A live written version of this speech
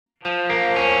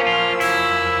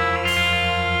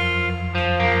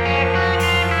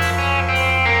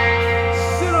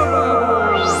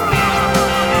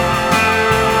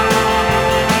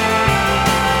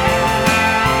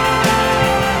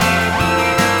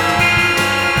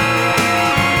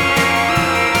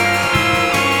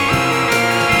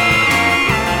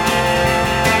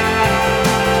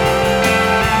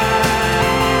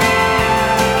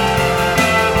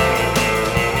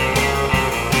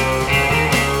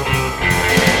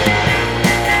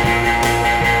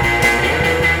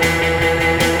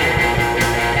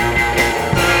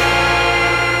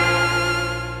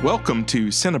Welcome to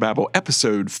Cinebabble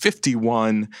episode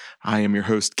 51. I am your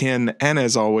host, Ken, and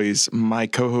as always, my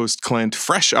co-host, Clint,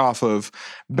 fresh off of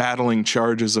battling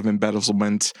charges of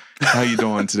embezzlement. How you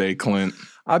doing today, Clint?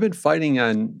 I've been fighting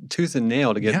on tooth and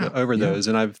nail to get over those,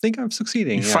 and I think I'm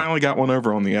succeeding. You finally got one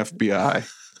over on the FBI.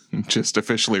 Just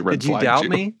officially red flagged you. Did you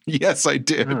doubt me? Yes, I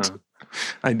did. Huh.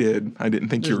 I did. I didn't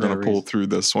think you were going to pull through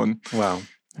this one. Wow.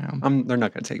 They're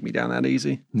not going to take me down that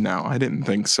easy. No, I didn't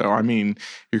think so. I mean,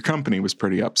 your company was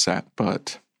pretty upset,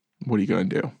 but what are you going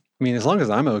to do? I mean, as long as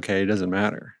I'm okay, it doesn't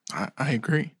matter. I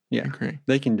agree. Yeah. I agree.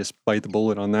 They can just bite the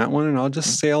bullet on that one, and I'll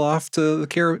just sail off to the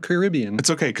Caribbean. It's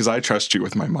okay, because I trust you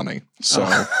with my money.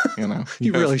 So,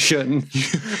 you really shouldn't.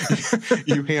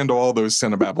 You handle all those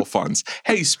Cinebabble funds.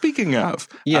 Hey, speaking of,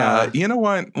 you know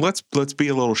what? Let's be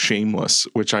a little shameless,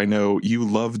 which I know you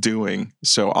love doing.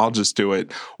 So I'll just do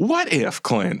it. What if,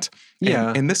 Clint?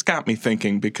 Yeah. And this got me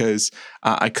thinking because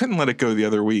I couldn't let it go the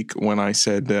other week when I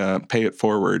said pay it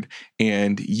forward,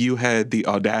 and you had the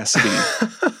audacity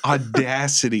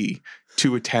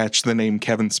to attach the name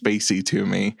Kevin Spacey to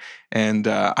me. And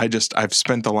I've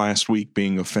spent the last week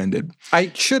being offended.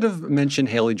 I should have mentioned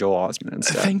Haley Joel Osment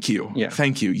instead. Thank you. Yeah.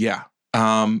 Thank you. Yeah.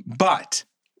 But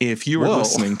if you are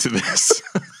listening to this,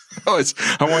 I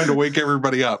wanted to wake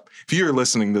everybody up. If you're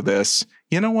listening to this,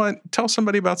 you know what? Tell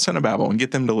somebody about Cinebabble and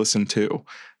get them to listen too.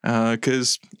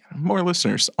 Because more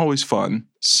listeners, always fun.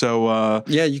 So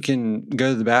you can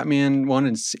go to the Batman one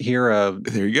and hear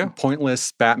there you go,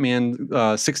 pointless Batman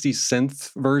 60s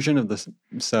synth version of the.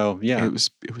 So yeah, it was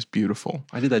beautiful.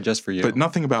 I did that just for you. But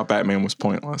nothing about Batman was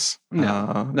pointless.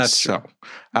 No, that's so.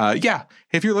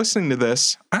 If you're listening to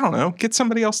this, I don't know, get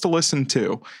somebody else to listen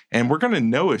to, and we're going to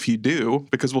know if you do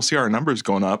because we'll see our numbers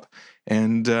going up,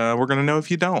 and we're going to know if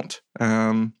you don't.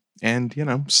 And,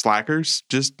 slackers,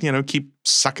 just, keep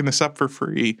sucking this up for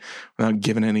free without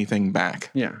giving anything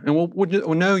back. Yeah. And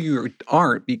we'll know you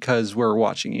aren't because we're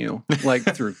watching you, like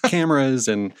through cameras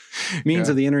and means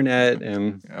of the internet.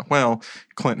 And well,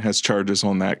 Clint has charges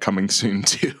on that coming soon,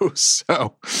 too.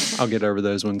 So I'll get over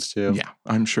those ones, too. Yeah,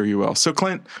 I'm sure you will. So,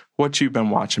 Clint, what you been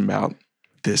watching about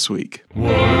this week? What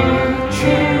you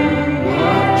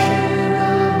watching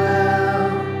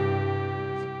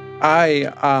about?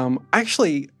 I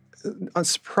actually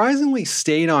surprisingly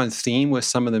stayed on theme with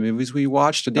some of the movies we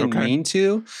watched. I didn't mean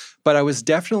to, but I was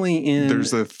definitely in.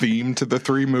 There's a theme to the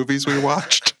 3 movies we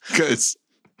watched? Because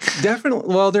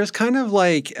definitely, well, there's kind of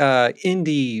like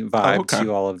indie vibe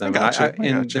to all of them.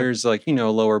 There's like,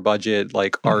 lower budget,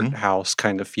 like art house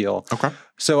kind of feel. Okay.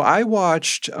 So I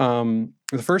watched, the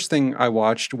first thing I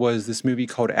watched was this movie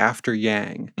called After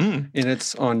Yang, and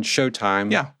it's on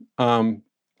Showtime. Yeah.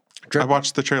 I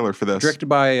watched the trailer for this. Directed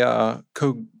by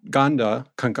Kanganda.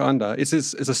 It's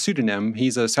a pseudonym.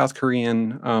 He's a South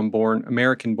Korean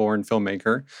American-born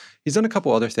filmmaker. He's done a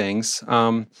couple other things.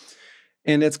 And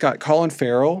it's got Colin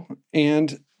Farrell.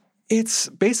 And it's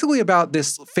basically about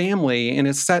this family, and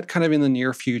it's set kind of in the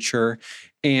near future.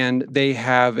 And they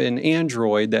have an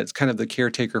android that's kind of the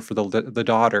caretaker for the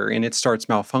daughter, and it starts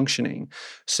malfunctioning.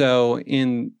 So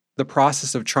in the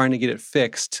process of trying to get it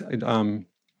fixed,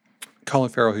 Colin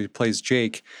Farrell, who plays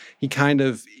Jake, he kind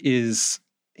of he's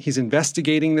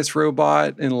investigating this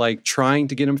robot and like trying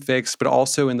to get him fixed, but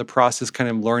also in the process kind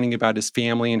of learning about his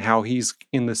family and how he's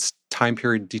in this time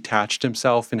period detached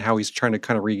himself and how he's trying to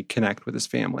kind of reconnect with his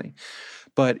family.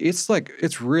 But it's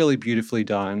really beautifully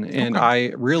done, and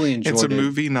I really enjoyed it. It's a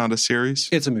movie, not a series?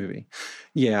 It's a movie.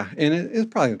 Yeah, and it's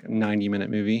probably like a 90-minute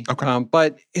movie. Okay.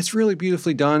 But it's really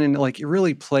beautifully done, and like it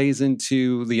really plays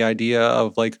into the idea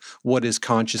of like what is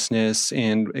consciousness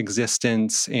and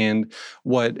existence and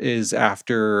what is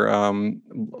after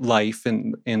life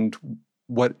and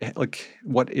what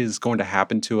is going to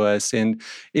happen to us, and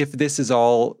if this is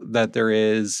all that there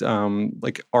is, are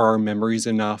our memories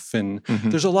enough? And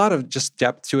there's a lot of just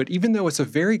depth to it, even though it's a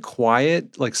very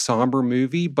quiet, like somber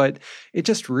movie, but it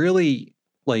just really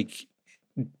like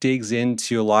digs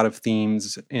into a lot of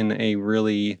themes in a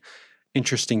really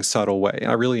interesting, subtle way.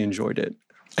 I really enjoyed it.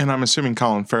 And I'm assuming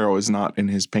Colin Farrell is not in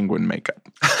his penguin makeup.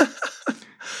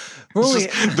 Really,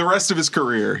 the rest of his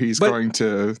career, he's going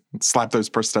to slap those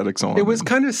prosthetics on. It was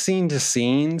kind of scene to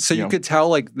scene. So you could tell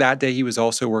like that day he was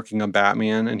also working on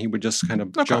Batman, and he would just kind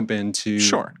of jump into,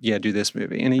 do this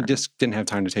movie. And he just didn't have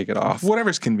time to take it off.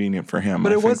 Whatever's convenient for him.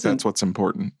 But I think that's what's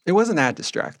important. It wasn't that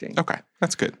distracting. Okay,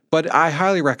 that's good. But I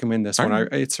highly recommend this one.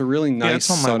 It's a really nice,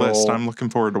 it's on my list. I'm looking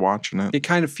forward to watching it. It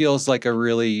kind of feels like a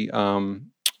really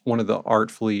one of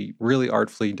the really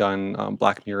artfully done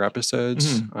Black Mirror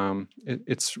episodes.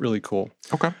 It's really cool.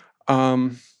 Okay.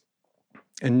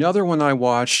 Another one I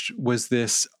watched was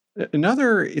it's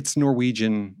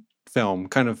Norwegian film,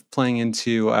 kind of playing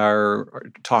into our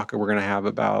talk we're going to have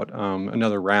about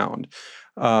another round.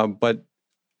 But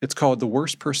it's called The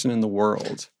Worst Person in the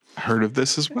World. Heard of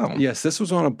this as well. Yes, this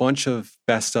was on a bunch of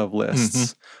best of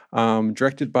lists.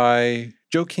 Directed by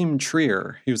Joachim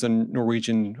Trier. He was a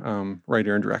Norwegian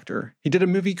writer and director. He did a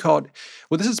movie called,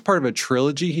 well, this is part of a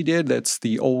trilogy he did. That's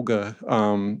the Olga,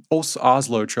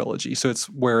 Oslo trilogy. So it's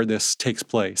where this takes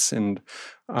place. And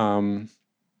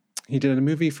he did a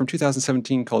movie from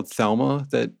 2017 called Thelma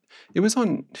that it was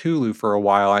on Hulu for a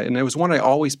while. And it was one I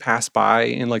always passed by,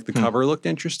 and like the cover looked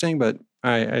interesting, but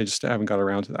I just haven't got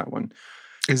around to that one.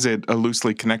 Is it a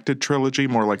loosely connected trilogy,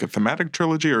 more like a thematic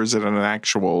trilogy, or is it an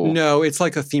actual? No, it's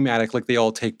like a thematic, like they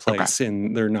all take place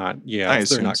and they're not,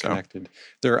 they're not connected.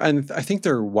 And I think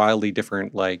they're wildly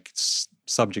different, like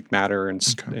subject matter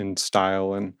and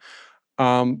style. And,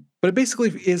 but it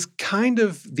basically is kind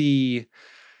of the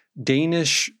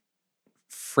Danish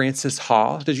Frances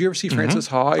Ha. Did you ever see Frances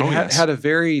Ha? It had a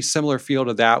very similar feel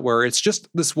to that, where it's just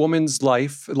this woman's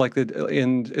life,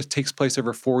 and it takes place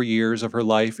over 4 years of her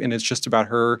life, and it's just about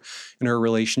her and her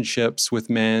relationships with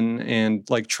men and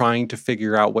like trying to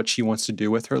figure out what she wants to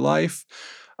do with her life.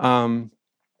 And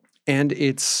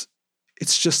it's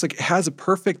just like it has a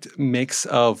perfect mix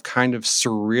of kind of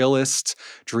surrealist,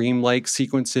 dreamlike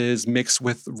sequences mixed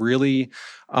with really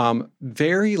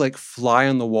very like fly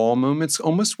on the wall moments,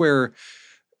 almost where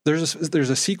there's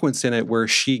a sequence in it where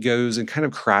she goes and kind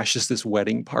of crashes this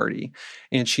wedding party,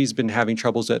 and she's been having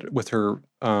troubles with her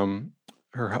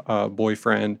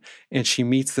boyfriend, and she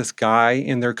meets this guy,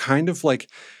 and they're kind of like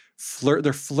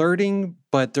they're flirting,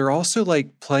 but they're also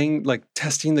like playing, like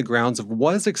testing the grounds of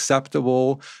what is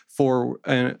acceptable for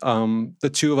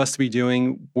the two of us to be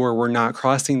doing, where we're not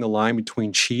crossing the line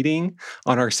between cheating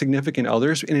on our significant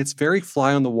others. And it's very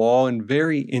fly on the wall and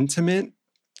very intimate,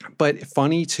 but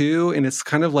funny too. And it's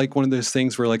kind of like one of those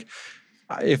things where, like,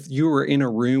 if you were in a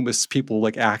room with people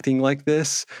like acting like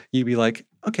this, you'd be like,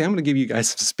 okay, I'm going to give you guys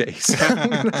some space. I'm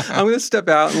going to step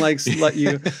out and like let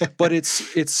you. But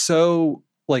it's so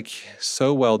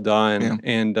well done,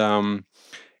 and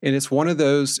it's one of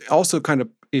those. Also, kind of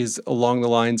is along the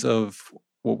lines of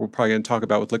what we're probably going to talk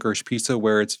about with Licorice Pizza,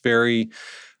 where it's very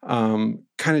kind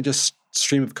of just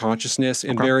stream of consciousness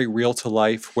and very real to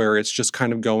life, where it's just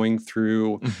kind of going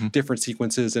through different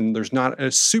sequences, and there's not a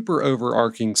super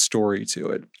overarching story to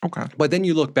it. Okay. But then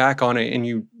you look back on it and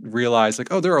you realize,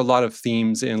 like, oh, there are a lot of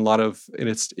themes and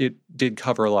it did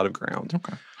cover a lot of ground.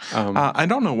 Okay. I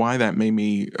don't know why that made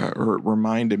me or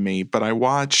reminded me, but I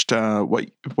watched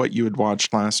what you had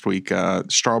watched last week,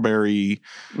 Strawberry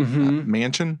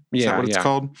Mansion. Is that what it's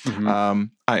called?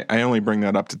 I only bring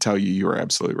that up to tell you were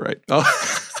absolutely right.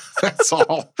 Oh. That's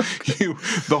all.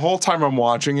 The whole time I'm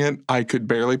watching it, I could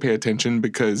barely pay attention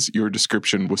because your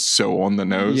description was so on the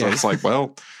nose. Yeah. I was like,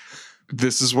 well,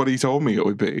 this is what he told me it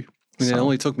would be. And it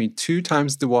only took me 2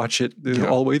 times to watch it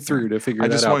all the way through to figure that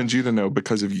out. I just wanted you to know,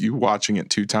 because of you watching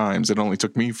it 2 times, it only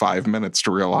took me 5 minutes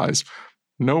to realize,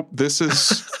 nope, this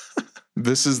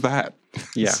is that.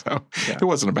 Yeah. So it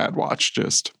wasn't a bad watch,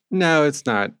 just. No, it's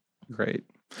not great.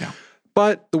 Yeah.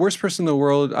 But The Worst Person in the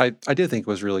World, I did think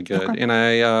was really good. Okay. And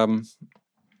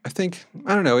I think,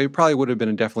 I don't know, it probably would have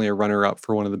been definitely a runner-up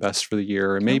for one of the best for the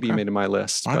year, and maybe made it my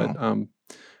list. Wow.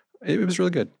 But it was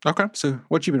really good. Okay. So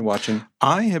what you been watching?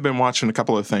 I have been watching a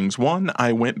couple of things. One,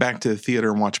 I went back to the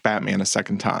theater and watched Batman a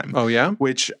second time. Oh, yeah?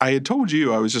 Which I had told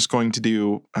you I was just going to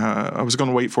do. I was going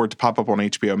to wait for it to pop up on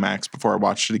HBO Max before I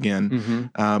watched it again.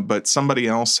 But somebody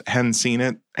else hadn't seen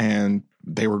it, and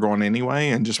they were going anyway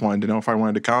and just wanted to know if I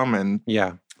wanted to come. And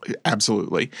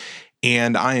absolutely.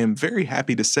 And I am very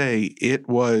happy to say it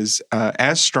was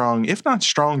as strong, if not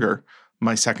stronger,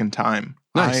 my second time.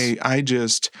 Nice. I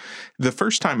just, the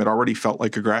first time it already felt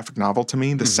like a graphic novel to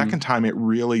me. The second time it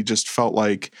really just felt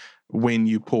like when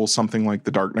you pull something like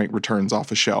The Dark Knight Returns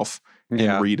off a shelf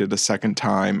and read it a second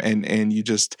time. And you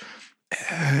just,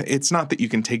 it's not that you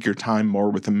can take your time more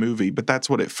with a movie, but that's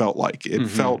what it felt like. It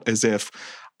felt as if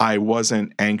I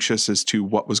wasn't anxious as to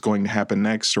what was going to happen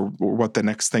next or what the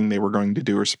next thing they were going to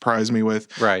do or surprise me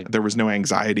with. Right. There was no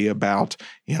anxiety about,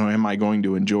 am I going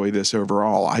to enjoy this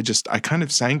overall? I kind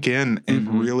of sank in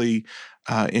and really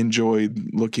enjoyed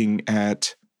looking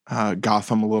at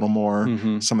Gotham a little more,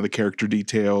 some of the character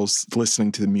details,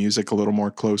 listening to the music a little more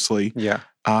closely. Yeah.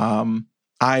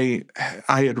 I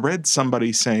had read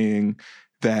somebody saying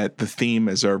that the theme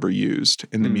is overused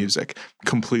in the music.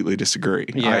 Completely disagree.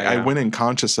 I went in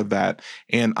conscious of that,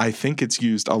 and I think it's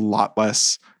used a lot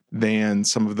less than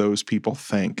some of those people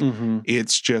think.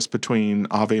 It's just between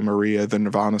Ave Maria, the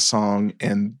Nirvana song,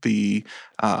 and the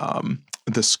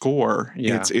score.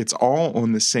 It's all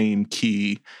on the same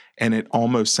key, and it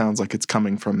almost sounds like it's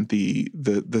coming from the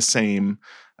same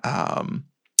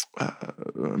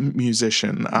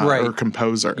musician or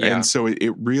composer. Yeah. And so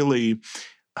it really,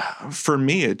 for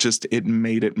me, it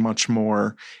made it much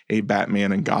more a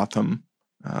Batman and Gotham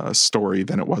story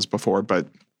than it was before. But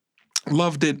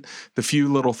loved it. The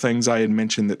few little things I had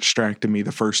mentioned that distracted me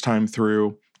the first time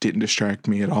through didn't distract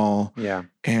me at all. Yeah.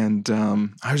 And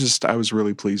I was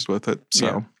really pleased with it. So.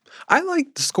 Yeah. I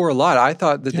liked the score a lot. I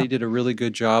thought that they did a really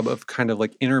good job of kind of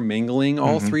like intermingling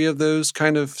all three of those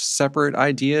kind of separate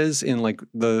ideas. In like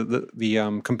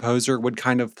the composer would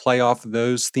kind of play off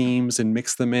those themes and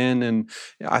mix them in, and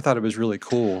I thought it was really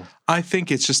cool. I think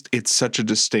it's such a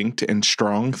distinct and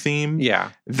strong theme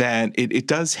that it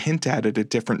does hint at it at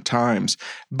different times.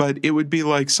 But it would be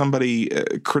like somebody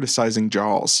criticizing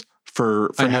Jaws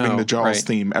for having the Jaws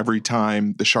theme every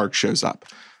time the shark shows up.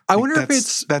 I wonder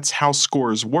if that's how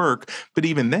scores work. But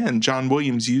even then, John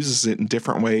Williams uses it in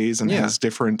different ways and has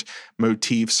different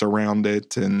motifs around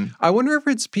it. And I wonder if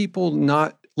it's people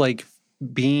not like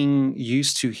being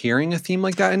used to hearing a theme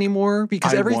like that anymore,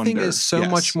 because everything is so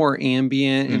much more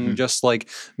ambient and just like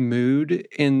mood,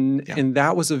 and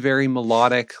that was a very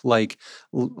melodic, like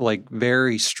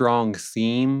very strong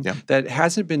theme that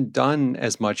hasn't been done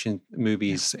as much in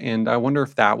movies. And I wonder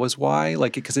if that was why,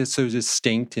 like, because it's so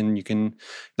distinct and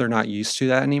they're not used to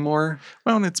that anymore.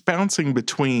 Well, and it's bouncing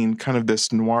between kind of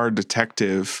this noir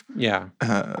detective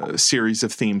series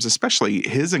of themes, especially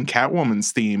his and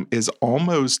Catwoman's theme is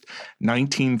almost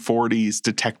 1940s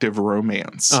detective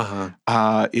romance.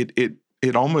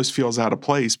 It almost feels out of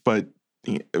place, but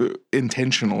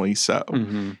intentionally so.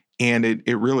 And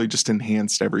it really just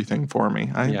enhanced everything for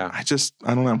me. I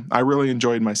don't know. I really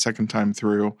enjoyed my second time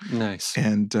through. Nice.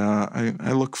 And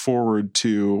I look forward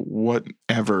to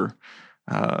whatever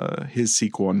his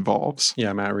sequel involves.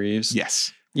 Yeah, Matt Reeves.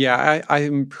 Yes. Yeah,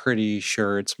 I'm pretty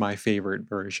sure it's my favorite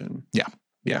version. Yeah.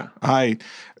 I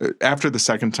after the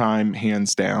second time,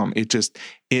 hands down,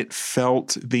 it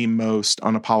felt the most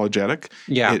unapologetic.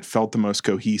 Yeah. It felt the most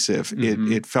cohesive.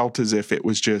 It felt as if it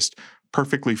was just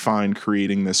perfectly fine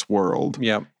creating this world.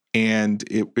 Yep. And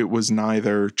it was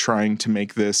neither trying to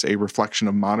make this a reflection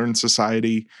of modern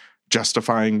society,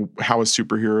 justifying how a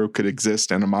superhero could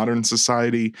exist in a modern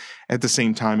society. At the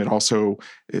same time, it also,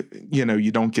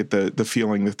 you don't get the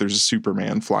feeling that there's a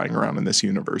Superman flying around in this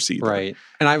universe either. Right.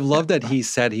 And I love that he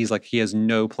said he has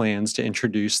no plans to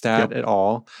introduce that at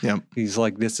all. Yep. He's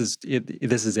like, this is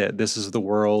it. This is the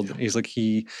world. Yep. He's like,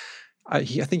 I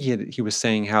think he was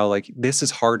saying how like this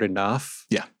is hard enough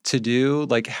to do.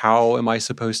 Like, how am I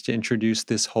supposed to introduce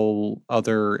this whole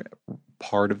other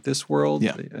part of this world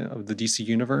of the DC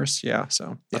universe?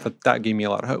 So I thought that gave me a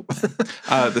lot of hope.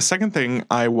 The second thing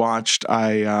I watched,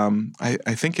 I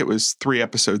think it was 3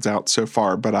 episodes out so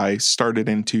far, but I started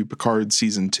into Picard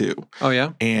season 2. Oh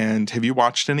yeah. And have you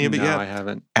watched any of it yet? No, I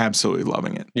haven't. Absolutely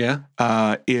loving it. Yeah.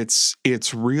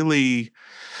 It's really.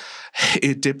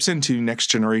 It dips into next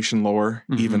generation lore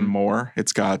even more.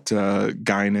 It's got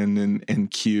Guinan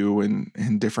and Q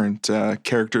and different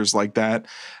characters like that,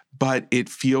 but it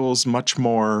feels much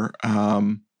more.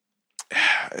 I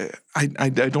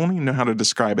don't even know how to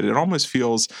describe it. It almost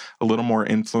feels a little more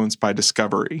influenced by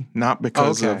Discovery, not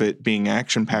because of it being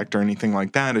action packed or anything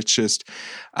like that. It's just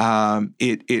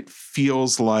it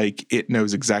feels like it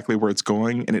knows exactly where it's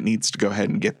going and it needs to go ahead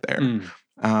and get there.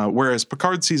 Whereas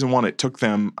Picard season 1, it took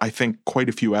them, I think, quite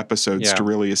a few episodes to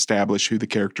really establish who the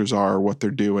characters are, what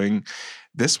they're doing.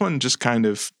 This one just kind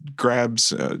of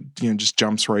grabs, just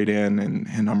jumps right in,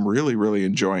 and I'm really, really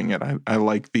enjoying it. I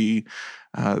like the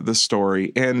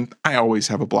story, and I always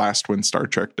have a blast when Star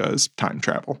Trek does time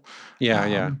travel. Yeah.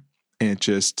 And it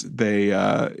just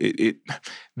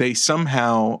they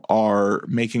somehow are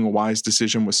making a wise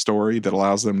decision with story that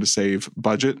allows them to save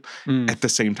budget. At the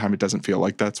same time, it doesn't feel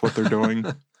like that's what they're doing.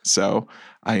 So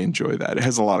I enjoy that. It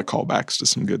has a lot of callbacks to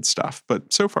some good stuff,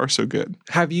 but so far so good.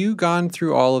 Have you gone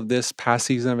through all of this past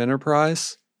season of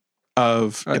Enterprise?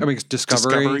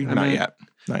 Discovery? Not yet.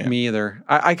 Me either.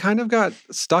 I kind of got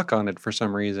stuck on it for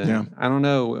some reason. Yeah. I don't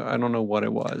know what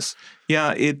it was.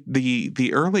 Yeah,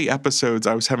 the early episodes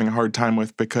I was having a hard time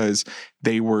with because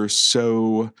they were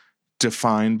so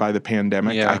defined by the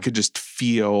pandemic. Yeah. I could just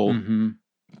feel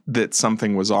that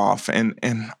something was off, and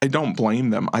I don't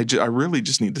blame them. I really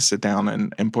just need to sit down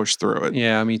and push through it.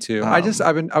 Yeah, me too. I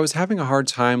was having a hard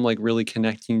time like really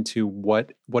connecting to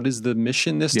what is the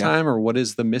mission this time, or what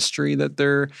is the mystery that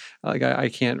they're like. I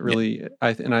can't really.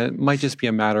 It might just be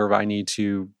a matter of I need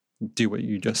to do what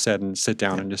you just said and sit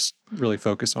down and just really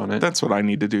focus on it. That's what I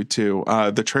need to do too.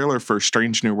 The trailer for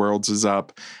Strange New Worlds is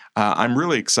up. I'm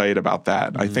really excited about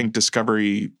that. I think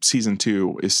Discovery Season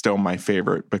 2 is still my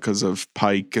favorite because of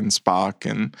Pike and Spock,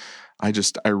 and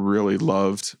I really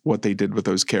loved what they did with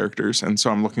those characters. And so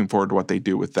I'm looking forward to what they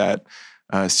do with that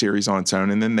series on its own.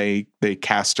 And then they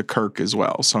cast a Kirk as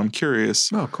well. So I'm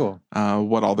curious cool.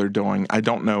 What all they're doing. I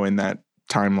don't know in that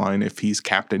timeline if he's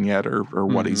captain yet or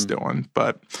what he's doing,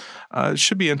 but it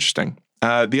should be interesting.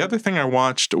 The other thing I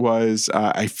watched was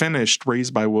I finished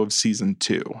Raised by Wolves Season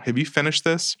 2. Have you finished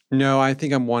this? No, I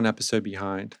think I'm one episode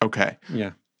behind. Okay.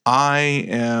 Yeah. I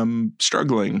am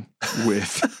struggling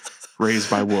with Raised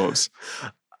by Wolves.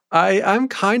 I'm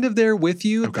kind of there with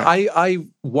you. Okay. I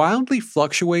wildly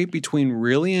fluctuate between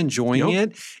really enjoying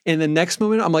it and the next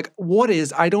moment I'm like,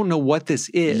 I don't know what this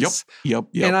is. Yep.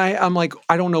 And I'm like,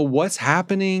 I don't know what's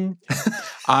happening.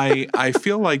 I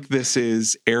feel like this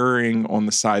is erring on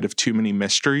the side of too many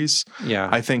mysteries. Yeah.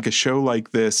 I think a show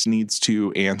like this needs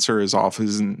to answer as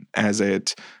often as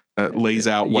it lays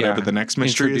out whatever the next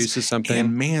mystery introduces something.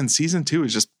 And man, Season 2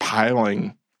 is just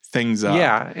piling things up.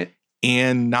 Yeah.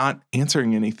 And not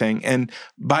answering anything. And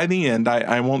by the end,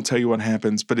 I won't tell you what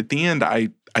happens, but at the end, I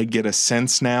get a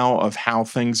sense now of how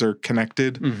things are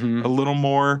connected a little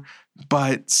more.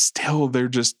 But still,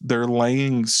 they're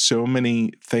laying so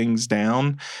many things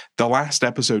down. The last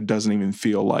episode doesn't even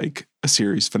feel like a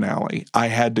series finale. I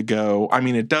had to go. I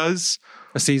mean, it does.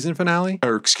 A season finale?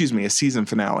 Or excuse me, a season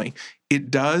finale. It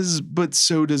does, but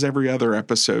so does every other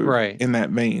episode in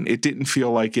that vein. It didn't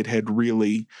feel like it had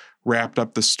really wrapped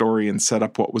up the story and set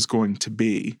up what was going to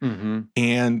be.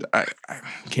 And I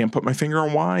can't put my finger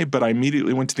on why, but I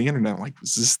immediately went to the internet like,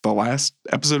 is this the last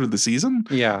episode of the season?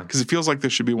 Yeah. Because it feels like there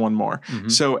should be one more.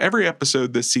 So every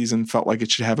episode this season felt like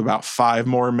it should have about 5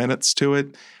 more minutes to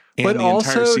it. And but the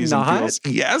also entire season not. feels,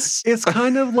 yes. It's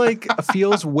kind of like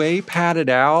feels way padded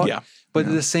out. Yeah. But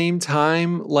at the same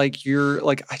time, like you're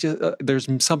like, there's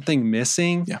something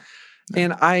missing. Yeah.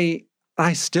 And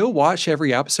I still watch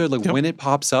every episode, like when it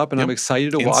pops up, and I'm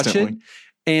excited to watch it.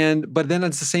 But then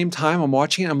at the same time, I'm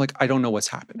watching it, I'm like, I don't know what's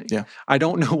happening. Yeah. I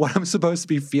don't know what I'm supposed to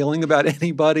be feeling about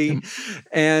anybody.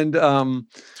 And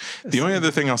the only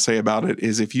other thing I'll say about it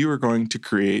is if you are going to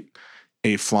create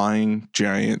a flying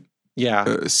giant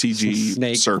CG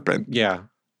snake serpent,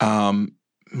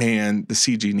 man, the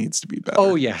CG needs to be better.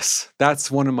 Oh yes,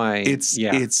 that's one of my. It's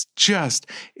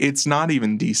not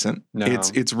even decent. No.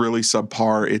 It's really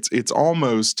subpar. It's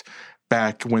almost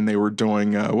back when they were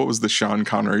doing what was the Sean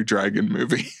Connery dragon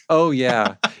movie? Oh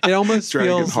yeah, it almost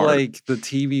feels Dragonheart. like the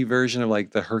TV version of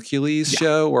like the Hercules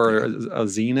show or a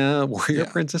Xena Warrior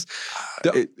Princess.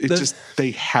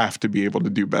 They have to be able to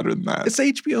do better than that. It's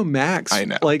HBO Max. I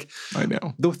know. I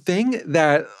know. The thing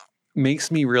that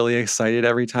makes me really excited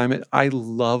every time. I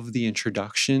love the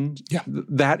introduction. Yeah.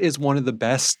 That is one of the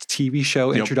best TV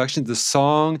show introductions, the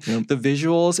song, the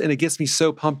visuals, and it gets me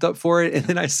so pumped up for it. And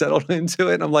then I settled into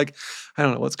it and I'm like, I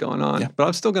don't know what's going on, but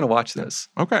I'm still going to watch this.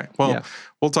 Okay. Well,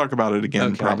 we'll talk about it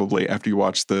again probably after you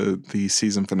watch the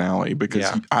season finale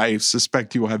because I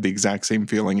suspect you will have the exact same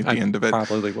feeling at the end of it.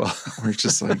 Probably will. Where it's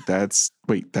just like, that's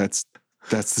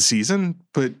the season?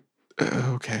 But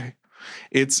okay.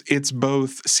 It's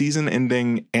both season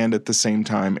ending and at the same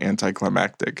time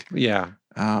anticlimactic. Yeah.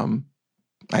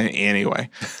 Anyway,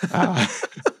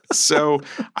 so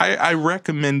I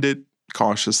recommend it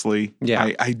cautiously.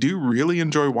 Yeah. I do really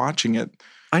enjoy watching it.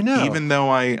 I know. Even though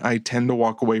I tend to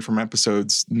walk away from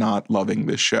episodes not loving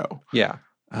this show. Yeah.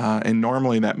 And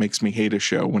normally that makes me hate a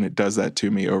show when it does that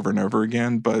to me over and over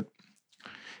again, but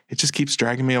it just keeps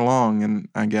dragging me along and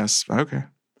I guess, okay.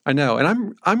 I know.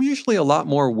 And I'm usually a lot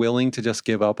more willing to just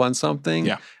give up on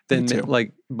something than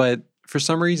like, but for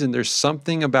some reason there's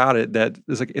something about it that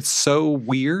is like, it's so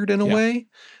weird in a way,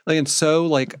 like, and so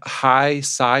like high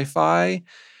sci-fi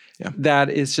that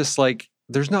it's just like,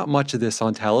 there's not much of this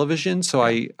on television. So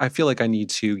I feel like I need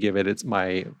to give it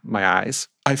my eyes.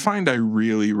 I find I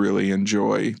really, really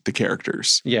enjoy the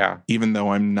characters. Yeah. Even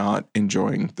though I'm not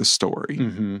enjoying the story.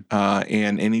 Mm-hmm.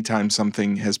 And anytime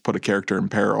something has put a character in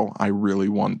peril, I really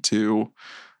want to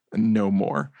know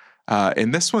more.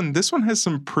 And this season has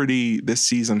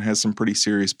some pretty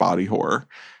serious body horror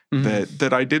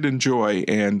that I did enjoy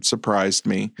and surprised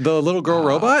me. The little girl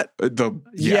robot?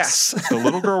 Yes. The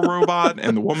little girl robot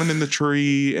and the woman in the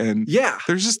tree. And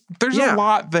there's a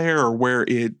lot there where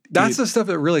that's the stuff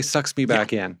that really sucks me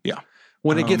back in. Yeah.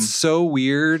 When it gets so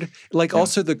weird, like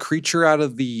also the creature out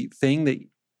of the thing that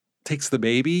takes the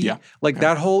baby. Yeah. Like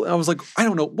that whole, I was like, I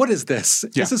don't know. What is this?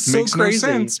 Yeah. This is so Makes crazy.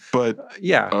 no sense, but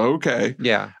Yeah. okay.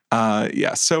 Yeah.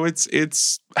 Yeah. So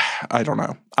it's, I don't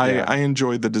know. I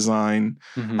enjoyed the design.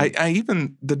 Mhm. I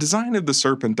even, the design of the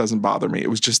serpent doesn't bother me. It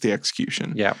was just the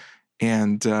execution. Yeah.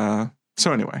 And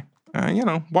so anyway,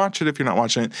 watch it if you're not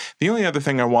watching it. The only other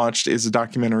thing I watched is a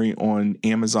documentary on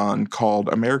Amazon called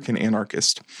American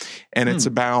Anarchist. And it's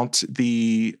about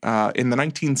in the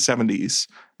 1970s,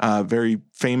 very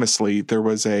famously, there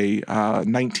was a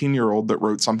 19-year-old that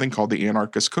wrote something called the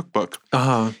Anarchist Cookbook.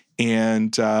 Uh-huh.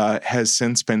 And has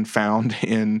since been found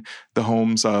in the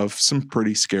homes of some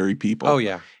pretty scary people. Oh,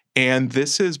 yeah. And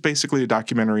this is basically a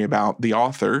documentary about the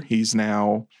author. He's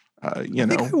now, I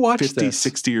think I watched 50, this.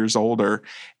 60 years older.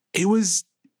 It was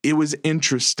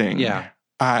interesting. Yeah.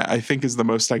 I think is the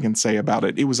most I can say about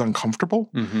it. It was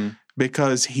uncomfortable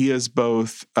because he is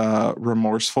both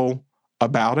remorseful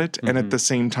about it and at the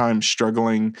same time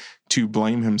struggling to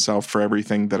blame himself for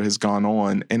everything that has gone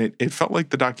on. And it felt like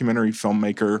the documentary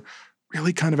filmmaker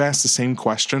really kind of asked the same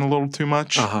question a little too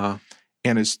much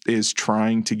and is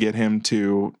trying to get him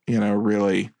to,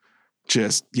 really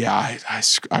just, I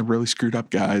really screwed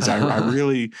up, guys. I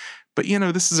really, but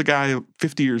this is a guy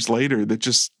 50 years later that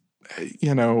just,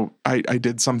 I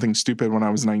did something stupid when I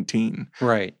was 19.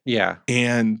 Right. Yeah.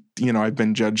 And, I've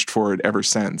been judged for it ever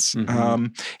since.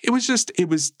 It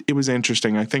was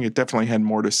interesting. I think it definitely had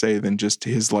more to say than just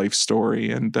his life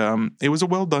story. And it was a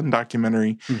well done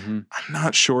documentary. I'm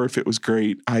not sure if it was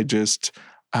great. I just,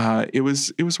 it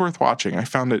was worth watching. I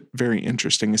found it very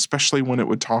interesting, especially when it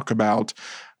would talk about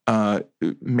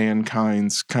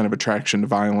mankind's kind of attraction to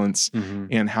violence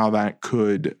and how that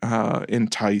could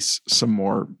entice some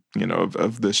more,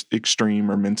 of this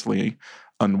extreme or mentally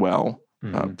unwell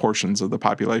portions of the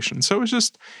population. So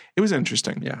it was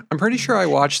interesting. Yeah. I'm pretty sure I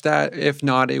watched that. If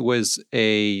not, it was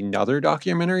another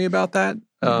documentary about that.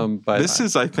 But this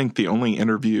is, I think, the only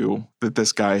interview that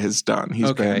this guy has done.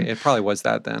 He's been it probably was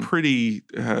that then. pretty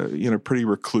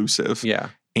reclusive. Yeah.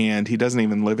 And he doesn't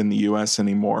even live in the U.S.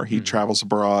 anymore. He travels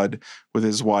abroad with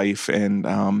his wife.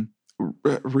 And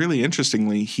really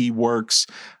interestingly, he works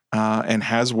and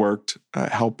has worked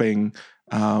helping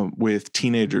with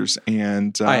teenagers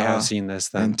and I have seen this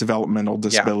then. and developmental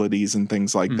disabilities and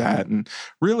things like that. And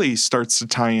really starts to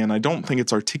tie in. I don't think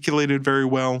it's articulated very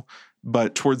well,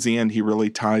 but towards the end, he really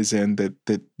ties in that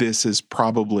this is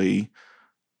probably,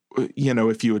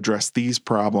 if you address these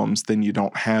problems, then you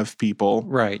don't have people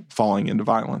falling into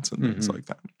violence and things like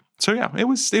that. So yeah, it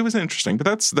was interesting, but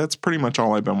that's pretty much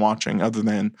all I've been watching other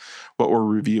than what we're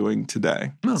reviewing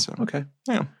today. Oh, so, okay.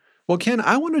 Yeah. Well, Ken,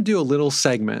 I want to do a little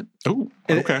segment. Oh,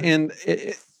 okay.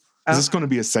 Is this going to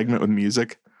be a segment with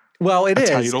music? Well, it is.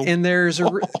 Title? And there's a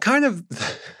kind of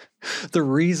the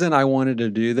reason I wanted to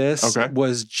do this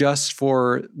was just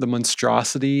for the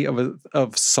monstrosity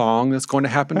of song that's going to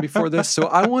happen before this. So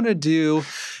I want to do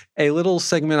a little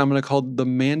segment I'm going to call the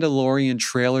Mandalorian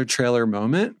Trailer Trailer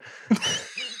Moment.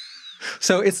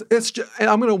 So it's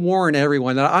I'm going to warn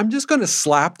everyone that I'm just going to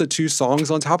slap the two songs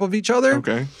on top of each other.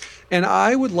 Okay. And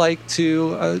I would like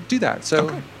to do that. So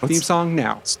theme song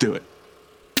now. Let's do it.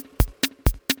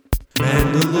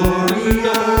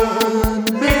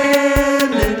 Mandalorian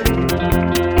Minute.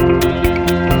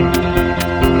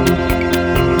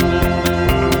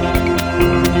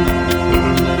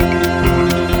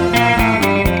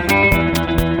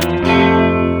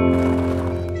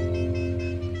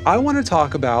 I want to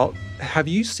talk about, have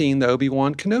you seen the Obi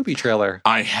Wan Kenobi trailer?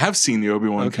 I have seen the Obi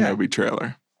Wan Kenobi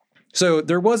trailer. So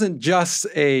there wasn't just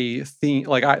a theme,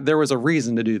 there was a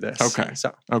reason to do this. Okay.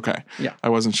 So okay. Yeah. I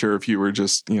wasn't sure if you were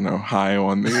just, high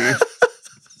on the.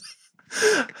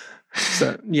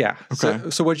 So yeah. Okay.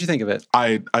 So what did you think of it?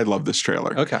 I love this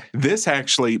trailer. Okay. This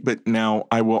actually, but now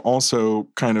I will also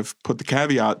kind of put the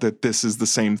caveat that this is the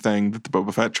same thing that the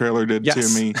Boba Fett trailer did to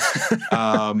me.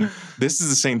 This is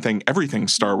the same thing everything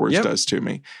Star Wars does to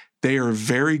me. They are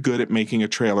very good at making a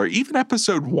trailer. Even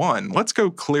episode 1, let's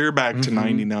go clear back to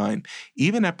 99.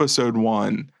 Even episode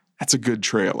 1, that's a good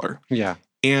trailer. Yeah.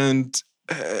 And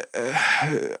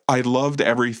I loved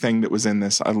everything that was in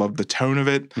this. I loved the tone of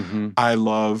it. I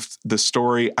loved the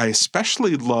story. I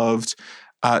especially loved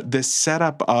this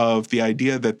setup of the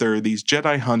idea that there are these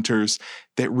Jedi hunters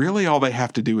that really all they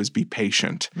have to do is be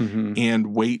patient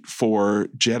and wait for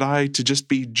Jedi to just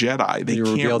be Jedi. They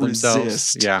can't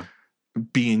resist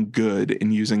being good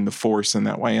and using the Force in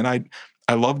that way. And I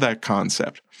love that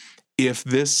concept. If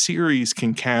this series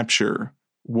can capture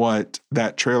what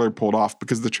that trailer pulled off,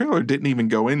 because the trailer didn't even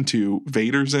go into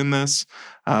Vader's in this,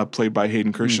 played by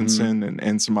Hayden Christensen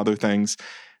and some other things.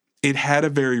 It had a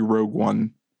very Rogue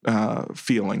One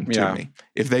feeling to Yeah. me.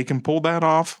 If they can pull that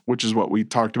off, which is what we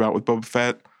talked about with Boba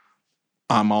Fett,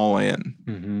 I'm all in.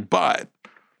 Mm-hmm. But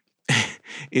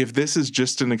if this is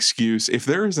just an excuse, if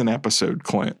there is an episode,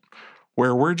 Clint,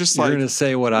 where we're just You're like, going to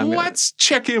say what I'm going to. let's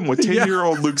check in with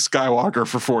 10-year-old Luke Skywalker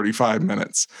for 45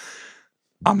 minutes.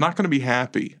 I'm not going to be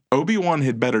happy. Obi Wan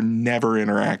had better never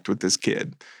interact with this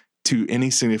kid to any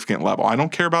significant level. I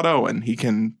don't care about Owen. He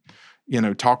can,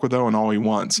 talk with Owen all he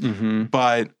wants. Mm-hmm.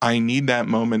 But I need that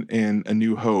moment in A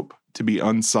New Hope to be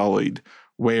unsullied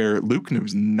where Luke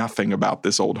knows nothing about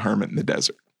this old hermit in the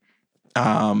desert.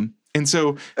 And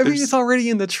so I mean, it's already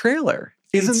in the trailer.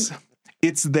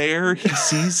 It's there. He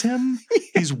sees him.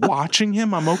 He's watching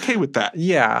him. I'm okay with that.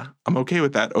 Yeah. I'm okay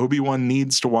with that. Obi-Wan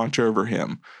needs to watch over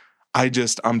him.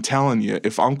 I'm telling you,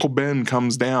 if Uncle Ben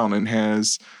comes down and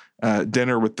has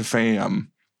dinner with the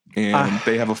fam and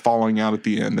they have a falling out at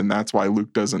the end, and that's why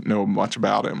Luke doesn't know much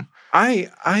about him.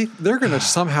 They're gonna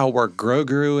somehow work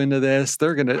Grogu into this.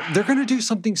 They're gonna do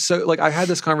something so like I had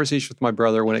this conversation with my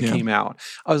brother when it came out.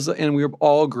 And we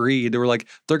all agreed. They were like,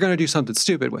 they're gonna do something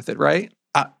stupid with it, right?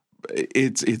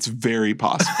 It's very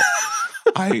possible.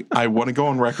 I want to go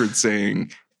on record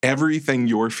saying everything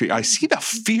you're feeling. I see the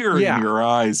fear in your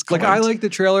eyes, Clint. Like I like the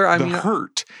trailer. I mean,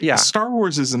 hurt. Yeah, Star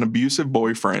Wars is an abusive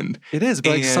boyfriend. It is, but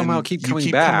like somehow keep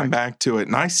coming back to it.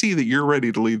 And I see that you're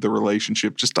ready to leave the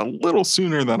relationship just a little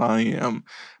sooner than I am.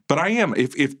 But I am.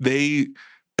 If they,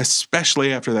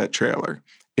 especially after that trailer,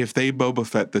 if they Boba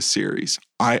Fett this series,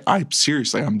 I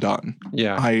seriously, I'm done.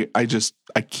 Yeah.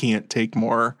 I can't take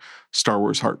more Star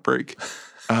Wars heartbreak.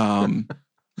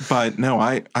 But no,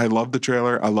 I love the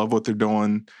trailer. I love what they're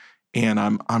doing. And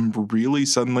I'm really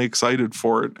suddenly excited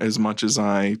for it as much as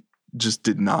I just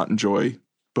did not enjoy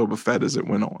Boba Fett as it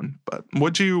went on. But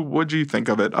what'd you think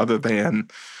of it other than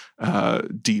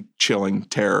deep chilling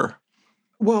terror?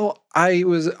 Well, I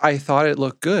thought it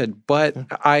looked good, but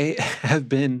I have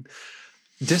been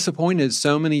disappointed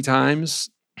so many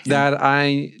times that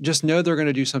I just know they're going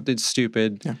to do something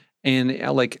stupid. Yeah. And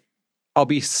like, I'll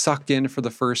be sucked in for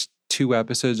the first 2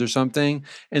 episodes or something.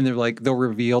 And they'll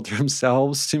reveal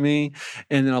themselves to me.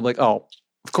 And then I'll be like, oh,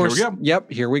 of course. Here we go.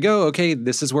 Yep. Here we go. Okay.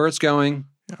 This is where it's going.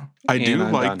 Yeah. I do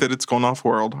like that it's going off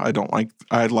world. I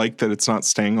like that it's not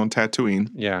staying on Tatooine.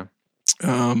 Yeah.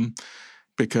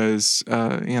 Because,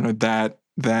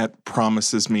 that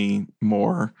promises me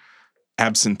more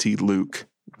absentee Luke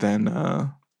than,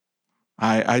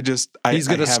 he's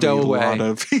going to stow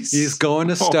away. He's going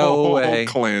to stow away.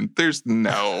 Clint, there's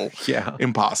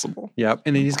impossible. Yep.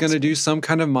 And then he's going to do some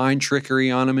kind of mind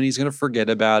trickery on him and he's going to forget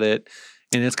about it.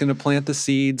 And it's going to plant the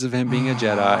seeds of him being a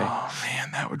Jedi. Oh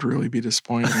man, that would really be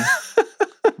disappointing.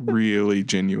 Really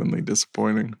genuinely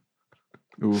disappointing.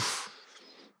 Oof.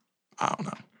 I don't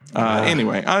know.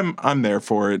 Anyway, I'm there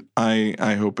for it.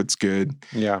 I hope it's good.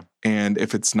 Yeah. And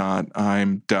if it's not,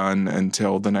 I'm done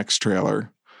until the next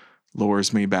trailer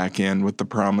lures me back in with the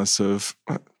promise of,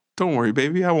 don't worry,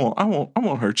 baby, I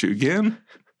won't hurt you again.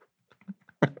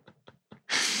 All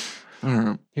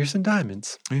right. Here's some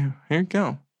diamonds. Yeah, here you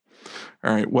go.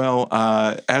 All right. Well,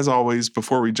 as always,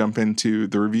 before we jump into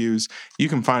the reviews, you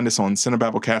can find us on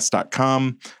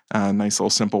cinebabblecast.com. Nice little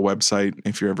simple website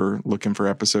if you're ever looking for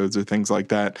episodes or things like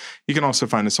that. You can also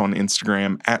find us on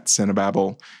Instagram at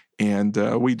Cinebabble. And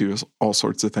we do all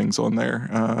sorts of things on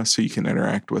there, so you can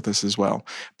interact with us as well.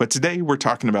 But today we're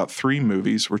talking about 3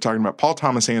 movies. We're talking about Paul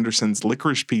Thomas Anderson's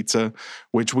Licorice Pizza,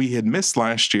 which we had missed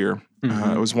last year.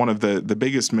 It was one of the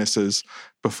biggest misses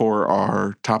before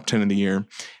our top 10 of the year.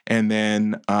 And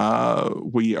then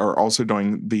we are also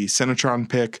doing the Cinetron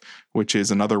pick, which is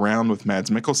another round with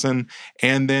Mads Mikkelsen.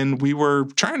 And then we were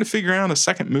trying to figure out a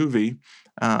second movie.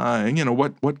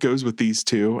 What goes with these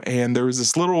two. And there was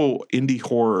this little indie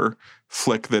horror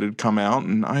flick that had come out,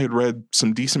 and I had read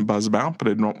some decent buzz about, but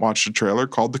I didn't watch the trailer,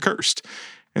 called The Cursed.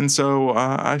 And so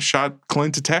I shot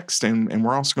Clint a text, and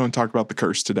we're also going to talk about The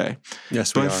Cursed today.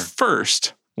 Yes, we are. But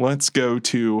first, let's go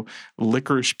to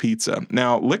Licorice Pizza.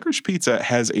 Now, Licorice Pizza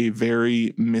has a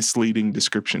very misleading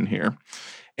description here.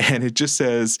 And it just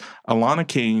says, Alana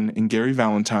Kane and Gary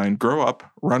Valentine grow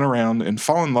up, run around, and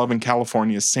fall in love in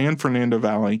California's San Fernando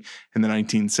Valley in the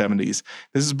 1970s.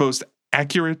 This is both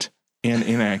accurate and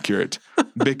inaccurate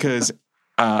because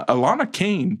Alana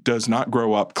Kane does not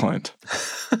grow up, Clint.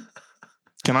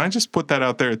 Can I just put that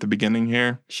out there at the beginning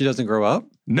here? She doesn't grow up?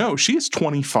 No, she is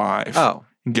 25. Oh.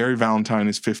 And Gary Valentine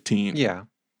is 15. Yeah.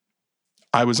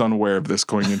 I was unaware of this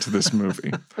going into this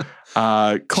movie.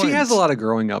 Clint, she has a lot of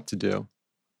growing up to do.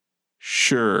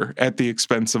 Sure, at the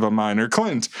expense of a minor.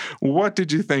 Clint, what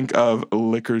did you think of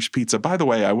Licorice Pizza? By the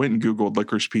way, I went and Googled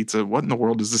Licorice Pizza. What in the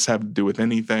world does this have to do with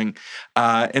anything?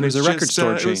 And it was a record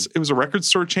store chain. It was a record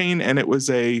store chain, and it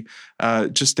was a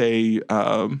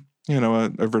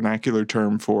vernacular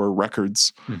term for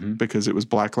records because it was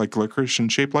black like licorice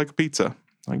and shaped like a pizza.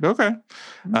 Like, okay.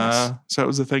 Nice. So it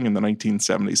was a thing in the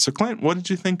 1970s. So, Clint, what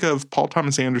did you think of Paul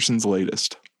Thomas Anderson's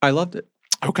latest? I loved it.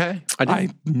 Okay. I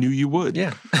knew you would.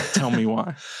 Yeah. Tell me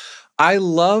why. I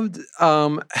loved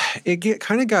it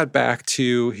kind of got back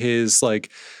to his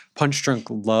like Punch Drunk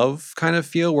Love kind of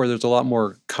feel where there's a lot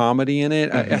more comedy in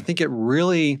it. I think it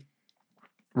really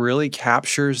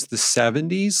captures the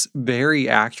 70s very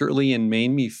accurately and made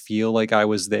me feel like I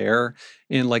was there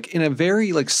in a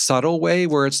very like subtle way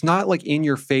where it's not like in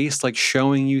your face, like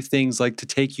showing you things like to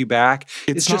take you back.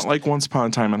 It's not just like Once Upon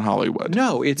a Time in Hollywood.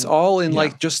 No, it's all in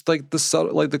like just like the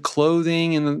subtle, like the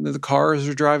clothing and the cars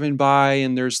are driving by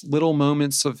and there's little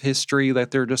moments of history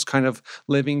that they're just kind of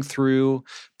living through,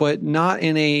 but not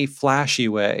in a flashy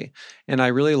way. And I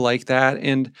really like that.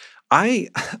 And I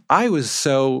was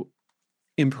so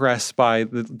impressed by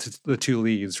the two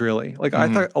leads, really. Like I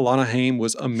thought Alana Haim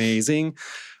was amazing.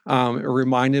 It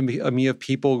reminded me of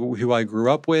people who I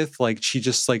grew up with. Like she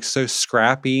just like so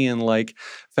scrappy and like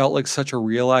felt like such a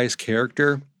realized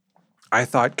character. I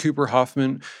thought Cooper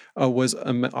Hoffman was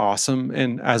awesome,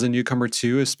 and as a newcomer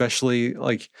too, especially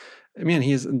like, I mean,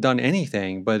 he hasn't done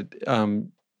anything, but I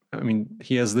mean,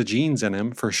 he has the genes in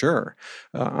him for sure.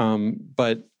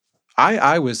 But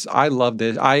I loved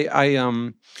it.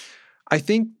 I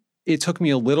think it took me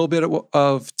a little bit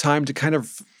of time to kind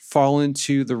of fall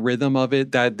into the rhythm of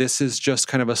it, that this is just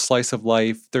kind of a slice of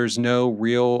life. There's no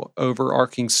real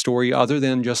overarching story other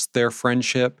than just their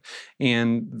friendship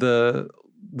and the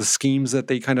schemes that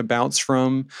they kind of bounce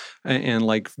from and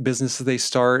like businesses they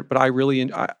start. But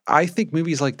I think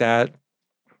movies like that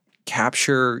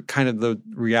capture kind of the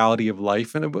reality of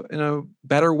life in a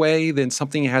better way than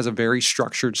something that has a very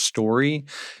structured story.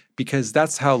 Because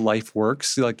that's how life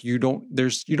works. Like you don't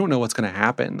know what's going to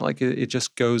happen. Like it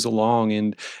just goes along,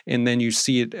 and then you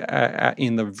see it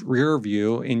in the rear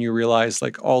view, and you realize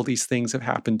like all these things have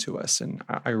happened to us. And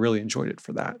I really enjoyed it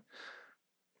for that.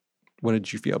 What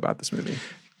did you feel about this movie,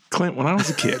 Clint? When I was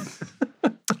a kid,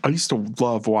 I used to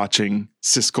love watching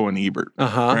Siskel and Ebert,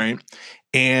 right?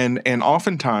 And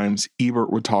oftentimes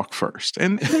Ebert would talk first,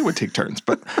 and they would take turns.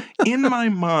 But in my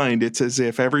mind, it's as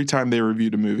if every time they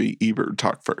reviewed a movie, Ebert would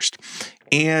talk first.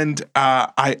 And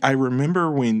I remember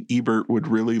when Ebert would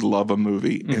really love a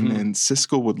movie, and then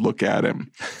Siskel would look at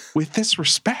him with this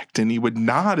respect, and he would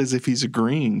nod as if he's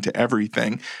agreeing to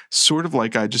everything, sort of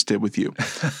like I just did with you.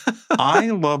 I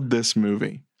loved this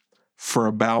movie for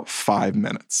about 5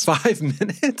 minutes. 5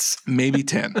 minutes? Maybe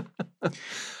 10.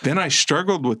 Then I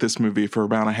struggled with this movie for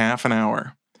about a half an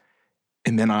hour.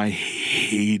 And then I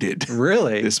hated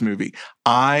this movie.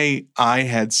 I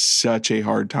had such a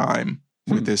hard time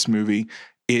with this movie.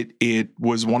 It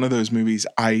was one of those movies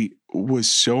I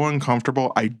was so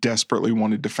uncomfortable. I desperately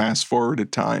wanted to fast forward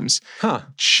at times.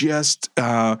 Just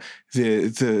the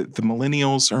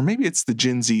millennials, or maybe it's the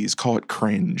Gen Zs, call it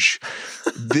cringe.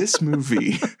 This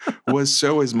movie was,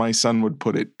 so as my son would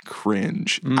put it,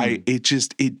 cringe.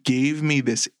 It gave me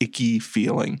this icky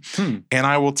feeling. And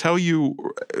I will tell you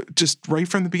just right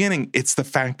from the beginning, it's the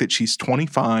fact that she's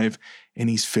 25 and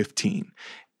he's 15.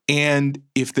 And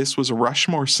if this was a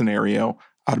Rushmore scenario,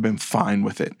 I'd have been fine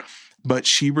with it. But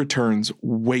she returns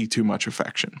way too much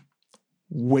affection.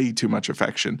 Way too much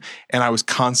affection. And I was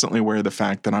constantly aware of the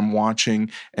fact that I'm watching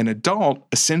an adult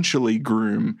essentially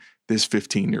groom this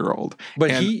 15-year-old.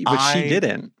 But she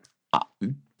didn't.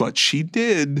 But she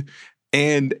did.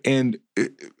 And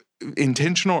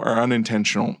intentional or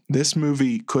unintentional, this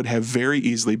movie could have very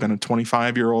easily been a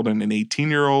 25-year-old and an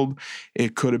 18-year-old.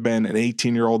 It could have been an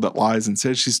 18-year-old that lies and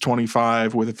says she's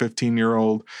 25 with a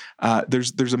 15-year-old.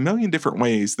 There's a million different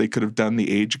ways they could have done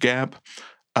the age gap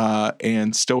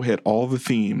and still hit all the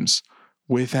themes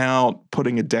without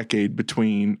putting a decade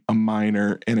between a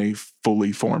minor and a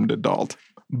fully formed adult.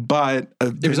 But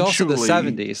it was also the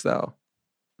 70s, though.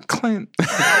 Clint...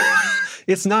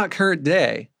 It's not current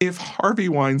day. If Harvey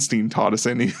Weinstein taught us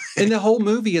anything. And the whole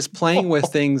movie is playing with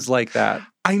things like that.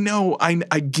 I know. I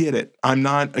get it. I'm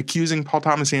not accusing Paul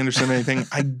Thomas Anderson of anything.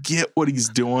 I get what he's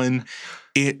doing.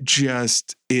 It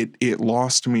just, it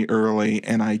lost me early,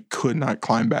 and I could not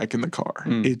climb back in the car.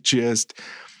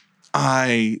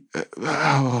 I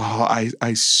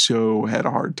so had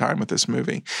a hard time with this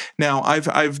movie. Now,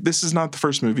 this is not the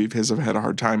first movie of his I've had a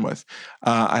hard time with.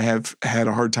 I have had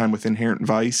a hard time with Inherent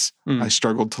Vice. I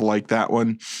struggled to like that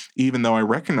one, even though I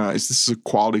recognize this is a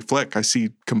quality flick. I see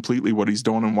completely what he's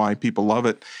doing and why people love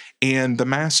it. And The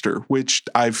Master, which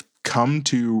I've come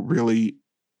to really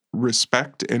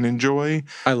respect and enjoy.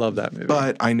 I love that movie.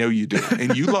 But I know you do.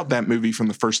 And you love that movie from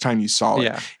the first time you saw it.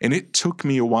 Yeah. And it took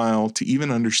me a while to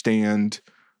even understand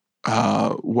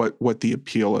what the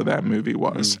appeal of that movie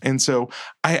was. And so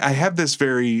I have this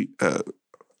very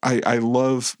I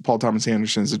love Paul Thomas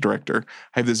Anderson as a director.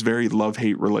 I have this very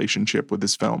love-hate relationship with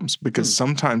his films because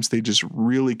sometimes they just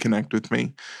really connect with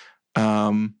me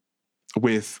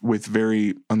with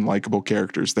very unlikable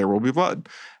characters. There Will Be Blood.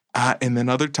 And then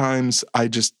other times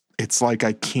it's like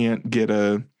I can't get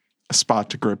a spot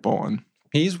to grip on.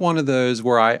 He's one of those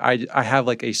where I have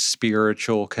like a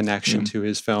spiritual connection to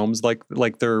his films,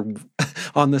 like they're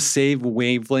on the same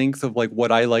wavelength of like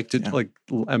what I like to like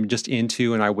I'm just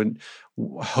into, and I would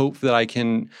hope that I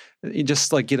can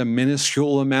just like get a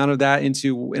minuscule amount of that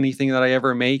into anything that I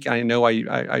ever make. I know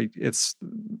I it's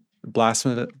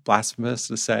blasphemous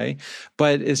to say,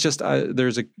 but it's just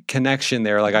there's a connection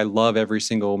there. Like I love every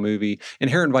single movie.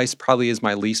 Inherent Vice probably is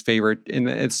my least favorite, and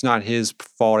it's not his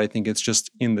fault. I think it's just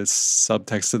in the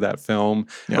subtext of that film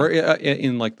or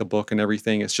in like the book and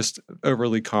everything. It's just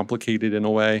overly complicated in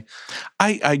a way.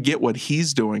 I get what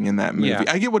he's doing in that movie. Yeah.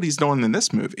 I get what he's doing in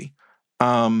this movie.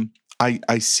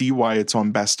 I see why it's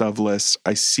on best of lists.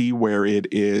 I see where it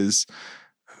is.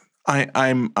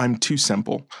 I'm too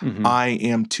simple. I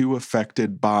am too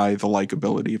affected by the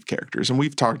likability of characters, and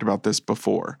we've talked about this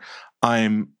before.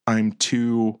 I'm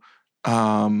too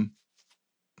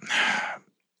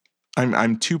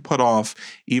I'm too put off,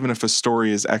 even if a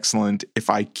story is excellent, if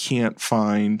I can't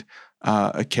find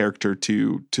a character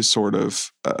to sort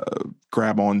of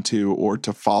grab onto or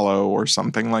to follow or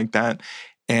something like that.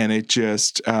 And it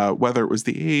just, whether it was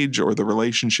the age or the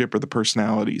relationship or the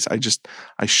personalities,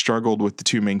 I struggled with the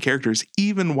two main characters,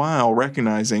 even while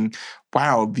recognizing,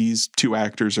 wow, these two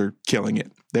actors are killing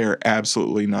it. They're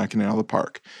absolutely knocking it out of the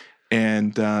park.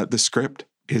 And the script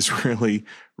is really,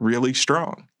 really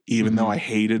strong, even though I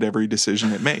hated every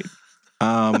decision it made.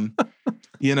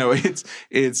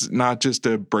 It's not just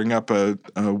to bring up a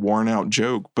worn out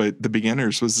joke, but The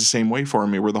Beginners was the same way for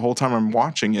me, where the whole time I'm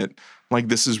watching it, like,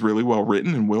 this is really well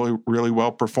written and really, really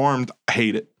well performed. I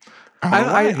hate it.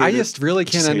 I just really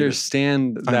can't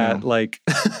understand that, like,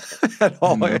 at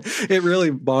all. It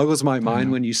really boggles my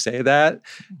mind when you say that,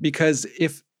 because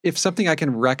if something I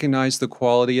can recognize the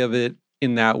quality of it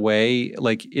in that way,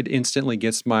 like, it instantly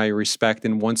gets my respect,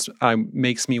 and once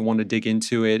makes me want to dig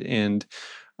into it and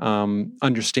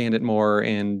understand it more.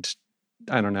 And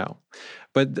I don't know,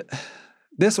 but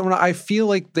this one, I feel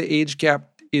like the age gap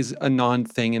is a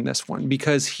non-thing in this one,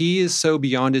 because he is so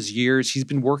beyond his years. He's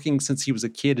been working since he was a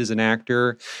kid as an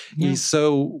actor. He's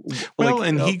so well,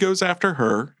 and he goes after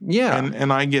her. Yeah.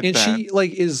 And I get that. And she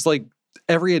is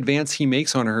every advance he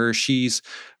makes on her, she's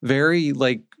very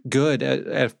good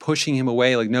at pushing him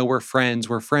away. Like, no, we're friends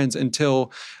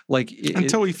until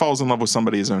he falls in love with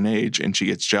somebody his own age and she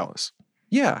gets jealous.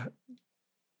 Yeah.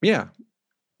 Yeah.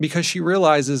 Because she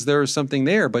realizes there's something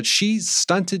there, but she's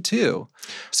stunted too.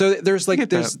 So there's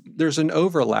there's an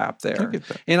overlap there.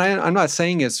 And I'm not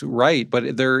saying it's right, but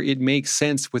it makes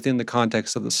sense within the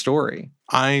context of the story.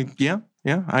 I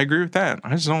agree with that. I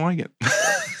just don't like it.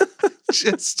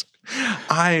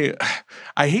 I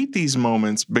hate these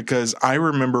moments because I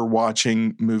remember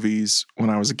watching movies when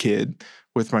I was a kid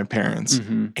with my parents,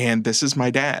 and this is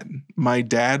my dad. My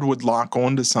dad would lock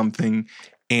onto something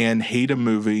and hate a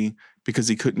movie because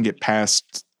he couldn't get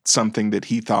past something that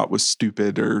he thought was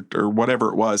stupid or whatever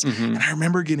it was. And I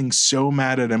remember getting so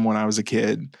mad at him when I was a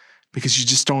kid, because you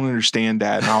just don't understand,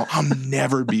 Dad. And I'll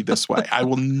never be this way. I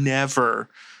will never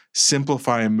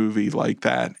simplify a movie like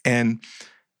that. And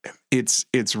it's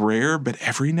rare, but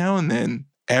every now and then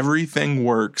everything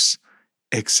works,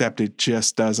 except it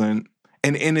just doesn't.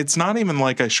 And it's not even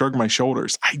like I shrug my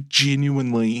shoulders. I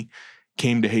genuinely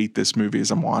came to hate this movie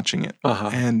as I'm watching it.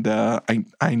 And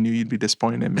I knew you'd be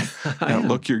disappointed in me. That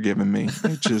look you're giving me,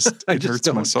 it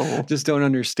hurts my soul. Just don't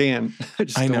understand.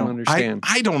 I don't understand.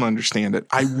 I don't understand it.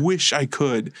 I wish I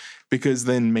could, because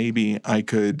then maybe I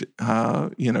could,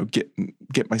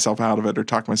 get myself out of it or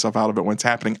talk myself out of it when it's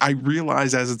happening. I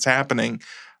realize as it's happening,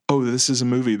 oh, this is a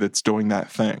movie that's doing that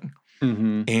thing.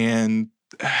 And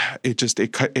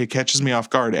it catches me off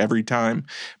guard every time,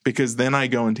 because then I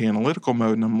go into analytical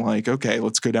mode and I'm like, okay,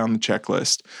 let's go down the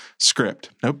checklist. Script.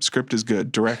 Nope. Script is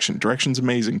good. Direction's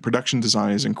amazing. Production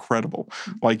design is incredible.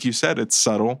 Like you said, it's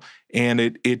subtle, and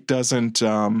it doesn't,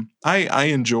 I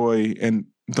enjoy, and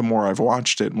the more I've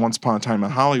watched it, Once Upon a Time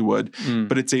in Hollywood,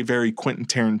 but it's a very Quentin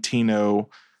Tarantino,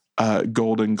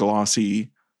 golden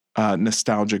glossy,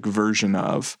 nostalgic version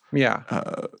of,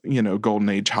 golden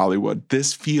age Hollywood.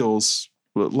 This feels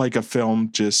like a film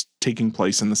just taking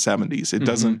place in the 70s.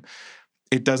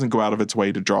 It doesn't go out of its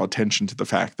way to draw attention to the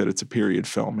fact that it's a period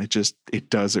film. It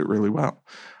does it really well.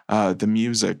 The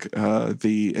music,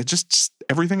 just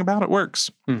everything about it works,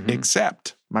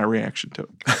 except my reaction to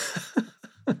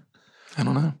it. I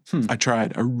don't know. I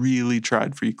tried. I really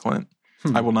tried for you, Clint.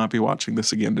 I will not be watching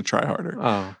this again to try harder.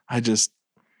 Oh.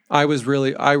 I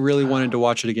really wanted to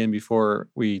watch it again before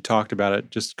we talked about it,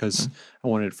 just because I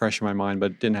wanted it fresh in my mind,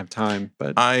 but didn't have time.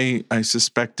 But I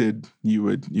suspected you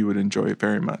would enjoy it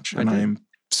very much, and I am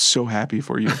so happy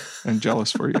for you and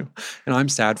jealous for you. And I'm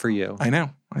sad for you. I know.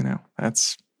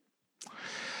 That's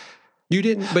you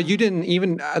didn't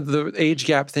even the age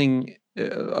gap thing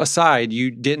aside,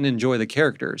 you didn't enjoy the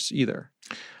characters either.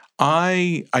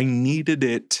 I needed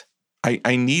it.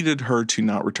 I needed her to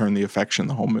not return the affection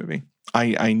the whole movie.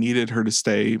 I needed her to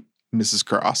stay Mrs.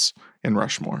 Cross in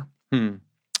Rushmore. I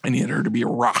needed her to be a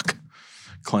rock,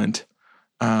 Clint,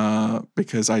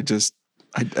 because that's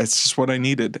just what I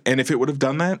needed. And if it would have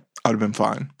done that, I would have been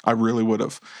fine. I really would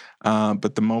have.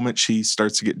 But the moment she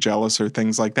starts to get jealous or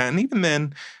things like that, and even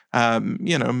then,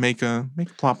 make a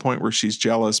plot point where she's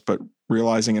jealous, but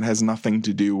realizing it has nothing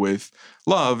to do with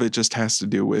love, it just has to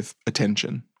do with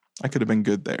attention. I could have been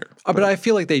good there. But I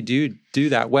feel like they do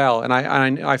that well. And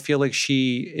I feel like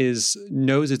she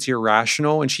knows it's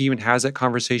irrational. And she even has that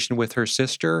conversation with her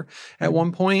sister at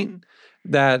one point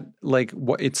that like,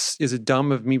 is it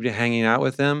dumb of me to hanging out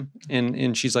with them?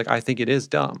 And she's like, I think it is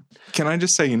dumb. Can I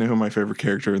just say, you know who my favorite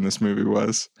character in this movie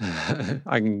was?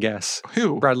 I can guess.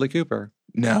 Who? Bradley Cooper.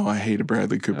 No, I hated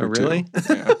Bradley Cooper really?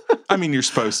 too. Yeah. I mean, you're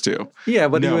supposed to. Yeah,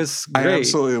 but he was great. I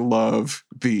absolutely love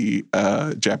the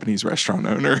Japanese restaurant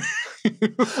owner.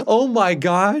 Oh my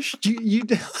gosh. You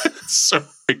so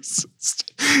racist.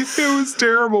 It was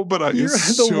terrible, but you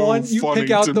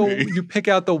pick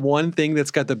out the one thing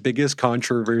that's got the biggest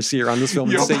controversy around this film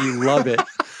and say you love it.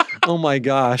 Oh my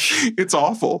gosh. It's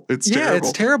awful. It's terrible. Yeah,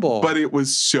 it's terrible. But it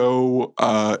was so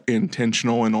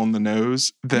intentional and on the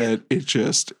nose that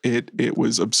it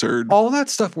was absurd. All that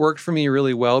stuff worked for me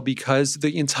really well because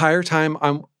the entire time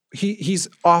he's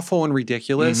awful and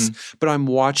ridiculous, but I'm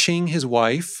watching his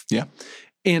wife. Yeah.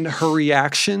 And her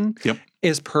reaction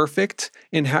is perfect.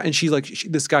 And she's like,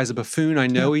 this guy's a buffoon. I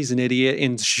know he's an idiot.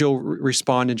 And she'll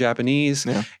respond in Japanese.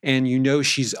 Yeah. And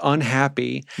she's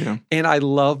unhappy. Yeah. And I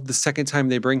love the second time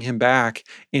they bring him back.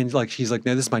 And like, she's like,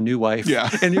 no, this is my new wife. Yeah.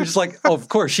 And you're just like, oh, of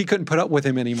course, she couldn't put up with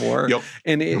him anymore. Yep.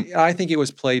 And I think it was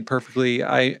played perfectly.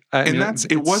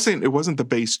 It wasn't the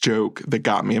base joke that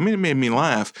got me. I mean, it made me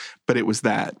laugh, but it was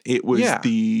that. It was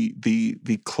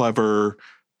the clever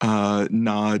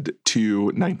nod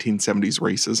to 1970s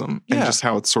racism and just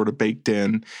how it's sort of baked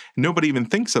in. Nobody even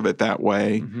thinks of it that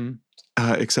way,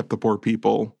 except the poor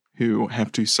people who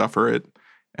have to suffer it.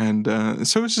 And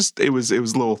so it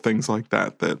was little things like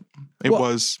that it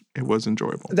was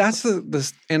enjoyable. That's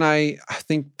and I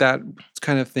think that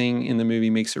kind of thing in the movie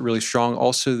makes it really strong.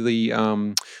 Also,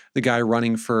 the guy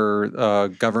running for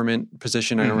government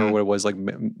position, I don't remember what it was, like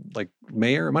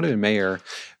mayor. It might have been mayor,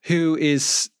 who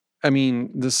is. I mean,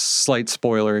 this slight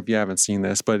spoiler if you haven't seen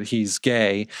this, but he's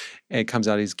gay. It comes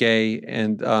out he's gay,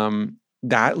 and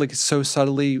that like is so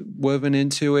subtly woven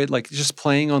into it, like just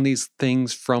playing on these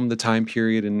things from the time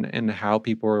period and how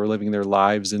people are living their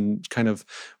lives and kind of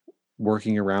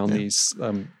working around these.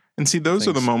 And see, those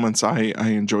are the moments I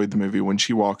enjoyed the movie when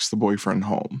she walks the boyfriend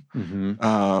home,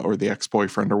 or the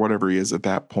ex-boyfriend or whatever he is at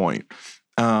that point.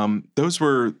 Those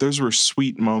were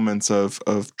sweet moments of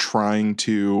trying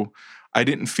to. I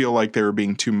didn't feel like they were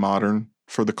being too modern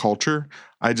for the culture.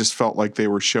 I just felt like they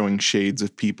were showing shades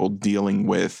of people dealing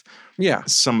with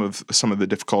some of the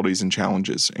difficulties and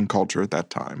challenges in culture at that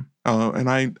time. And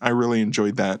I really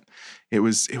enjoyed that. It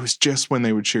was just when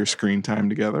they would share screen time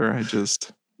together.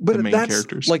 The main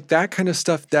characters. Like that kind of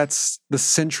stuff, that's the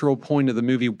central point of the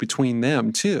movie between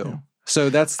them too. Yeah. So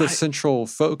that's the central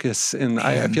focus, and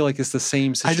I feel like it's the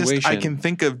same situation. I can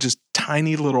think of just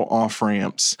tiny little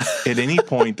off-ramps at any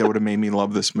point that would have made me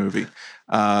love this movie.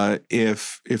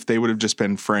 If they would have just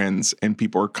been friends and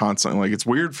people are constantly like, it's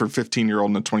weird for a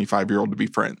 15-year-old and a 25-year-old to be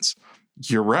friends.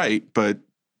 You're right, but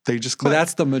they just click. But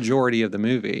that's the majority of the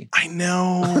movie. I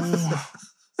know.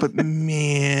 but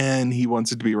man, he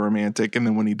wants it to be romantic. And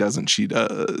then when he doesn't, she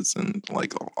does. And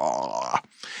like, oh.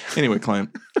 Anyway,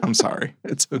 Clint, I'm sorry.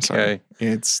 It's I'm okay. sorry.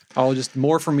 It's I'll just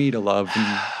more for me to love.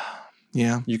 And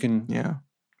yeah. you can Yeah.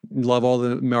 love all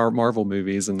the Marvel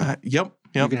movies, and Yep.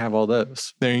 you can have all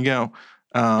those. There you go.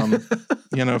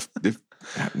 You know, if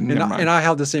and I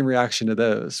have the same reaction to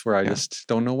those where I just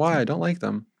don't know why I don't like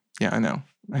them. Yeah, I know.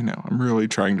 I'm really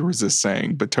trying to resist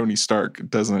saying, but Tony Stark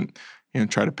doesn't,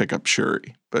 try to pick up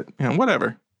Shuri. But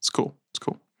whatever. It's cool. It's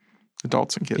cool.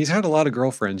 Adults and kids. He's had a lot of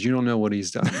girlfriends. You don't know what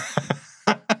he's done.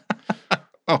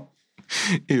 Oh,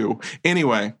 ew.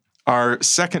 Anyway, our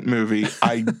second movie,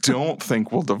 I don't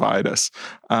think will divide us.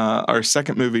 Our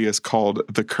second movie is called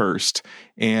The Cursed.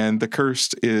 And The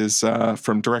Cursed is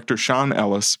from director Sean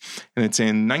Ellis. And it's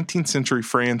in 19th century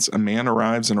France. A man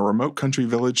arrives in a remote country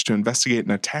village to investigate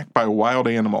an attack by a wild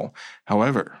animal.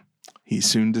 However, he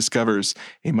soon discovers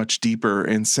a much deeper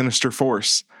and sinister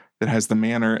force that has the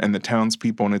manor and the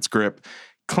townspeople in its grip.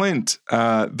 Clint,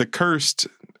 The Cursed,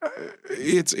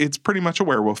 it's pretty much a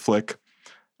werewolf flick,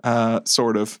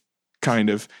 sort of.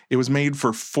 Kind of. It was made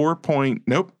for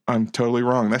nope, I'm totally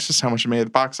wrong. That's just how much it made at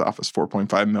the box office,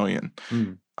 $4.5 million.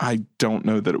 I don't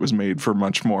know that it was made for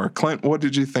much more. Clint, what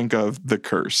did you think of The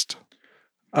Cursed?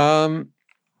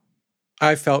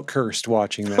 I felt cursed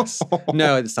watching this.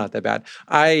 No, it's not that bad.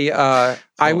 I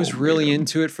was really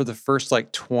into it for the first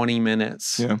 20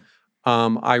 minutes. Yeah.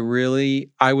 I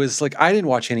was like, I didn't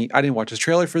watch the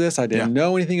trailer for this. I didn't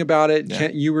know anything about it. Yeah.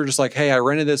 You were just like, hey, I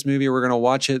rented this movie. We're going to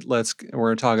watch it. We're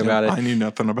going to talk about it. I knew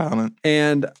nothing about it.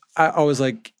 And I was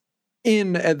like,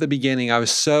 at the beginning, I was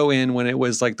so in when it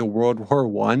was like the World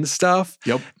War I stuff.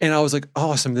 Yep. And I was like,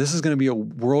 awesome. This is going to be a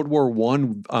World War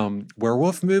I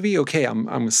werewolf movie. Okay.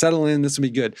 I'm settling in. This will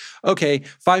be good. Okay.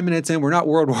 5 minutes in, we're not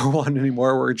World War I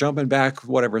anymore. We're jumping back,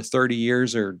 30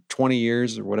 years or 20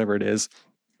 years or whatever it is.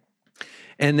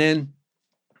 And then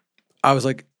I was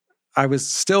like, I was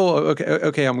still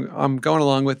okay. I'm going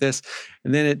along with this,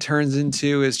 and then it turns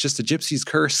into it's just a gypsy's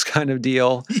curse kind of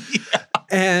deal. Yeah.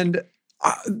 And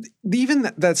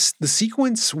even that's the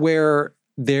sequence where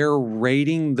they're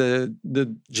raiding the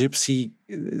gypsy.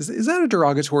 Is that a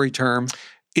derogatory term?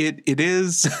 It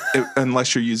is,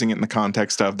 unless you're using it in the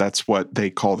context of that's what they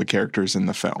call the characters in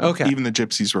the film. Okay. Even the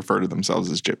gypsies refer to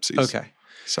themselves as gypsies. Okay.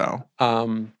 So,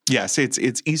 yes, it's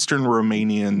Eastern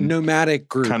Romanian nomadic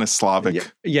group, kind of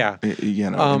Slavic,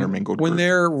 intermingled when group.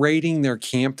 They're raiding their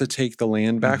camp to take the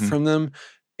land back from them,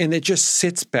 and it just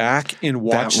sits back and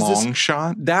watches that long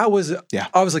shot. That was,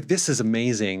 I was like, this is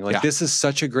amazing. This is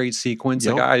such a great sequence.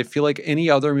 Yep. I feel like any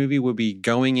other movie would be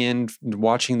going in,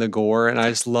 watching the gore, and I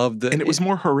just loved and it was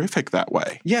more horrific that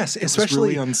way. Yes, it especially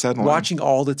was really unsettling. Watching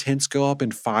all the tents go up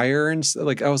in fire, and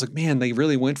I was like, man, they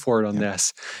really went for it on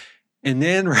this. And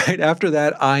then right after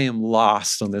that, I am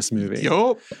lost on this movie.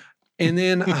 Yup. And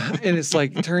then, and it's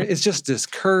like, it's just this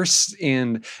curse.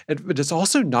 But it's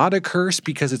also not a curse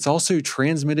because it's also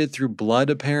transmitted through blood,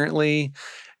 apparently.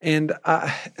 And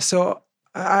so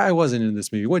I wasn't in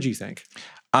this movie. What do you think?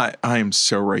 I am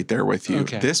so right there with you.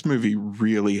 Okay. This movie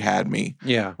really had me.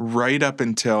 Yeah. Right up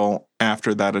until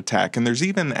after that attack. And there's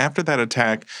even after that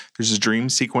attack, there's a dream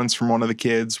sequence from one of the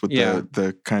kids with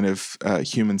the kind of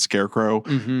human scarecrow.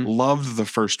 Mm-hmm. Loved the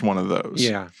first one of those.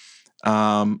 Yeah.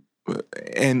 And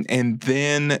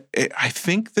then I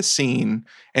think the scene,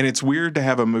 and it's weird to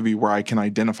have a movie where I can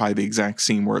identify the exact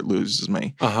scene where it loses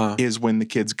me, is when the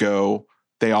kids go,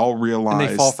 they all realize and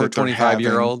they fall for a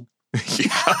 25-year-old.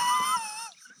 Yeah.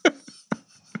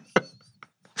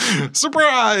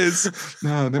 Surprise!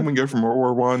 Then we go from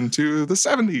World War I to the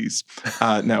 70s.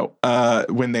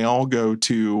 When they all go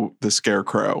to the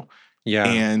Scarecrow,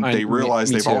 and they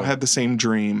realize they've all had the same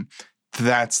dream.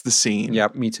 That's the scene.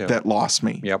 Yep, me too. That lost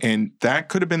me. Yep. And that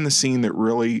could have been the scene that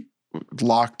really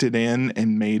locked it in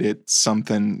and made it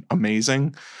something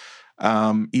amazing,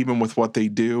 even with what they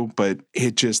do. But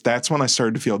that's when I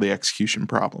started to feel the execution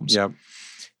problems. Yep.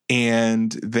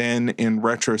 And then in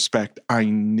retrospect, I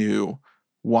knew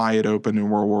why it opened in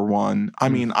World War I. I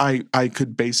mean, I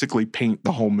could basically paint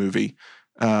the whole movie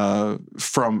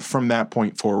from that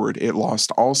point forward. It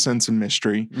lost all sense of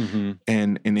mystery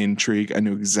and intrigue. I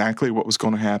knew exactly what was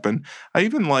going to happen. I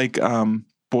even like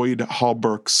Boyd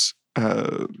Holbrook's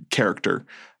character.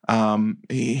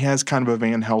 He has kind of a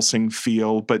Van Helsing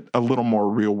feel, but a little more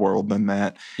real world than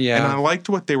that. Yeah. And I liked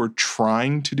what they were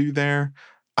trying to do there.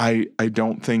 I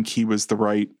don't think he was the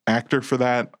right actor for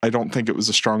that. I don't think it was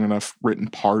a strong enough written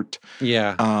part.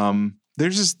 Yeah.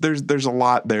 There's a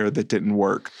lot there that didn't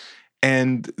work.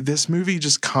 And this movie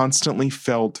just constantly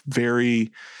felt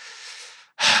very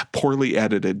poorly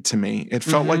edited to me. It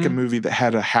felt like a movie that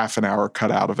had a half an hour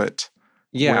cut out of it.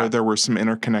 Yeah. where there were some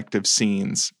interconnective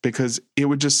scenes, because it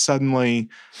would just suddenly,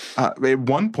 at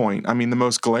one point, I mean, the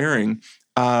most glaring,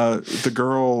 the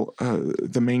girl,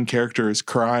 the main character is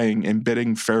crying and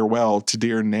bidding farewell to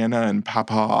dear Nana and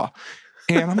Papa.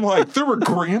 And I'm like, there were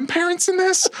grandparents in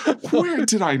this? Where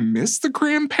did I miss the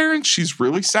grandparents? She's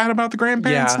really sad about the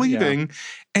grandparents leaving.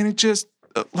 And it just,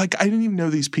 like, I didn't even know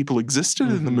these people existed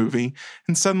in the movie.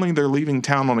 And suddenly they're leaving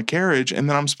town on a carriage. And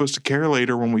then I'm supposed to care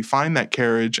later when we find that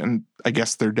carriage and I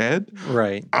guess they're dead.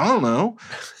 Right. I don't know.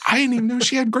 I didn't even know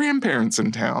she had grandparents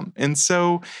in town. And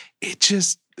so it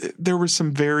just, there were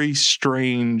some very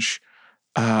strange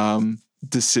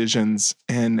decisions.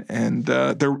 And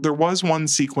there was one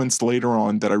sequence later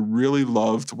on that I really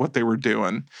loved what they were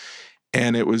doing.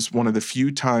 And it was one of the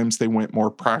few times they went more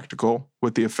practical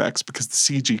with the effects, because the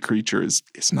CG creature is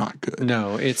not good.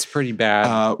 No, it's pretty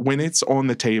bad. When it's on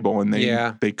the table and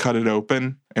they cut it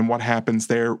open, and what happens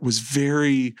there was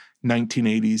very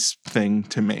 1980s thing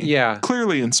to me. Yeah.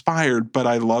 Clearly inspired, but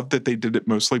I loved that they did it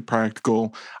mostly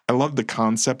practical. I loved the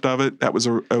concept of it. It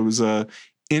was a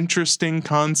interesting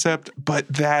concept, but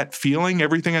that feeling,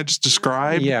 everything I just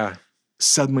described,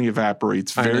 suddenly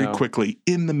evaporates very quickly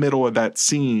in the middle of that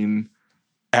scene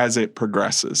as it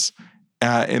progresses.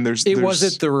 And there's was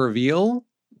it the reveal?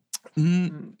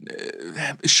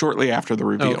 Shortly after the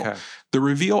reveal. Okay. The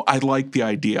reveal, I like the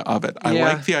idea of it. I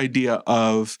like the idea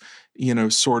of,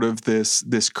 sort of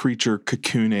this creature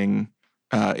cocooning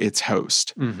its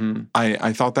host. Mm-hmm.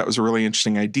 I thought that was a really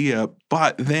interesting idea.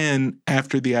 But then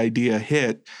after the idea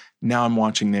hit, now I'm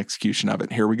watching the execution of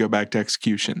it. Here we go back to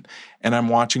execution. And I'm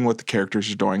watching what the characters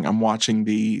are doing. I'm watching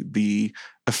the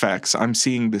effects. I'm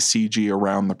seeing the CG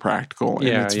around the practical. And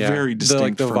it's very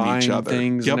distinct from each other.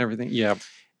 Things and everything. Yep.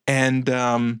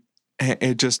 And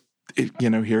it just,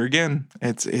 here again,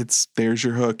 it's there's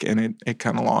your hook, and it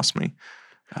kind of lost me.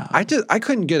 I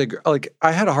couldn't get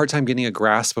I had a hard time getting a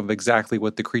grasp of exactly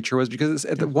what the creature was, because it's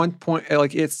at the one point,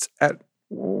 like, it's at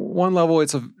one level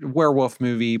it's a werewolf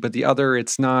movie, but the other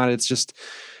it's not.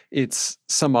 It's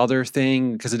some other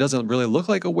thing, because it doesn't really look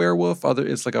like a werewolf.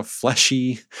 It's like a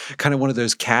fleshy kind of one of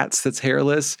those cats that's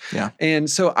hairless. Yeah. And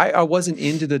so I wasn't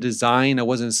into the design. I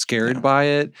wasn't scared by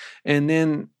it. And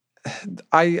then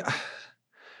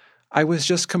I was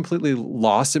just completely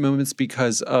lost in moments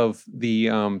because of the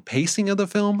pacing of the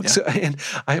film. Yeah. So, and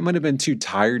I might have been too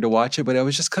tired to watch it, but I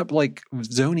was just kind of like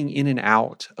zoning in and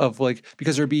out of, like,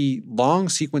 because there'd be long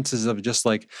sequences of just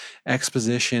like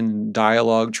exposition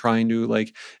dialogue trying to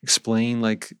like explain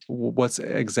like what's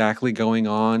exactly going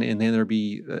on. And then there'd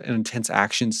be an intense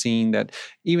action scene that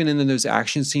even in those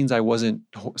action scenes, I wasn't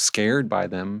scared by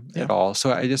them at all.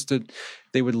 So I just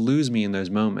they would lose me in those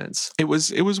moments. It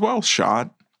was well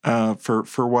shot.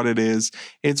 For what it is.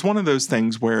 It's one of those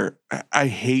things where I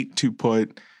hate to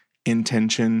put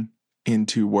intention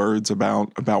into words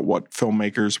about what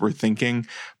filmmakers were thinking,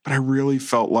 but I really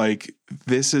felt like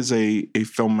this is a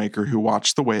filmmaker who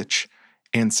watched The Witch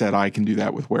and said, I can do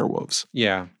that with werewolves.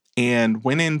 Yeah. And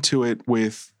went into it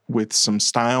with some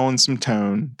style and some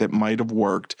tone that might have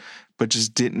worked, but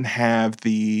just didn't have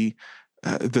the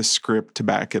script to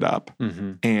back it up.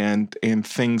 Mm-hmm. And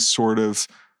things sort of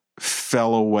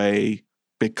fell away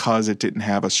because it didn't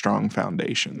have a strong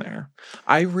foundation there.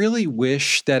 I really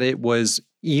wish that it was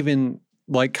even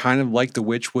like kind of like The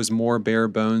Witch was more bare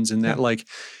bones, in that like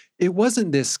it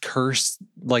wasn't this curse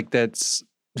like that's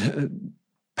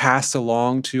passed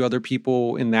along to other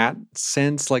people in that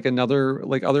sense, like other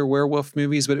werewolf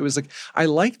movies. But it was like, I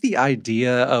like the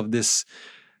idea of this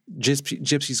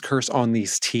gypsy's curse on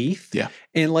these teeth. Yeah.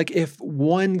 And like if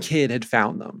one kid had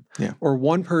found them, or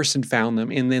one person found them,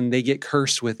 and then they get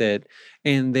cursed with it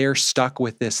and they're stuck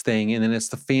with this thing, and then it's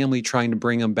the family trying to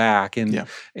bring them back, and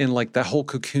like the whole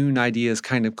cocoon idea is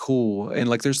kind of cool. And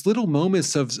like there's little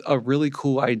moments of a really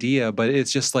cool idea, but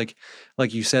it's just like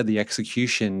you said, the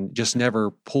execution just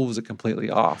never pulls it completely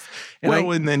off. And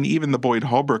and then even the Boyd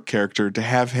Holbrook character, to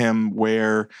have him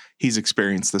where he's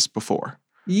experienced this before.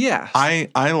 Yes.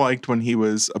 I liked when he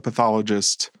was a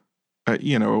pathologist,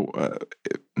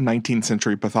 19th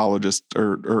century pathologist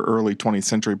or early 20th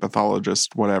century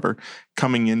pathologist, whatever,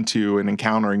 coming into and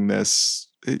encountering this,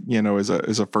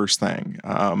 as a first thing.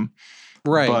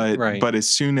 Right. But as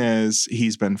soon as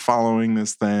he's been following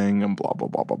this thing and blah, blah,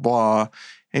 blah, blah, blah,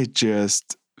 it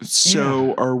just...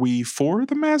 So are we for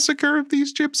the massacre of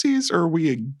these gypsies, or are we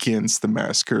against the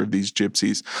massacre of these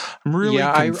gypsies? I'm really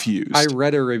confused. I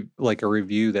read a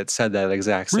review that said that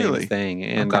exact same thing.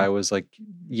 And I was like,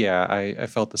 I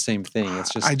felt the same thing.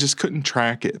 It's just... I just couldn't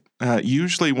track it.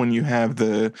 Usually when you have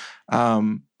the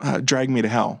Drag Me to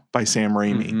Hell by Sam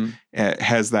Raimi, it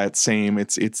has that same,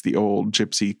 it's the old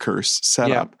gypsy curse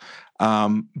setup.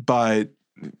 But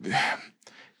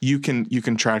you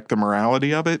can track the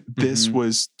morality of it. This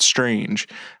was strange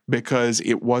because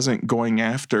it wasn't going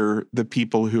after the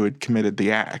people who had committed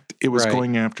the act. It was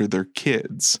going after their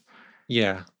kids.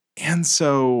 Yeah. And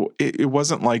so it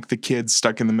wasn't like the kids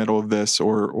stuck in the middle of this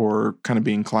or kind of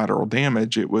being collateral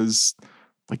damage. It was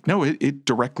like, no, it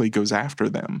directly goes after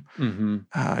them.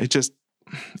 It just,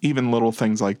 even little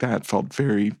things like that felt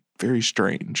very, very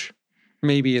strange.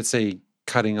 Maybe it's a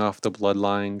cutting off the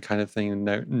bloodline kind of thing.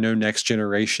 No next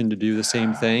generation to do the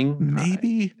same thing.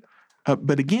 Maybe.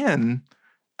 But again,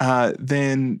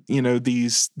 then,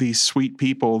 these sweet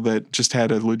people that just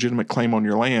had a legitimate claim on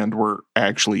your land were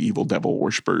actually evil devil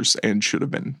worshippers and should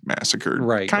have been massacred.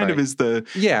 Right. Kind of is the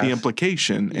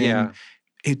implication. And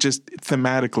it just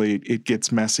thematically, it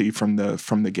gets messy from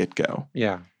the get-go.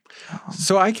 Yeah.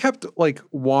 So I kept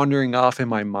wandering off in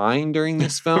my mind during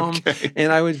this film,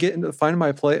 and I would find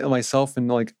myself in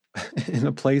in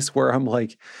a place where I'm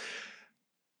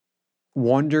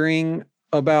wondering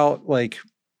about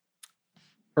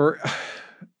or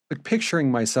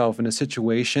picturing myself in a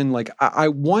situation. I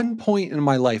one point in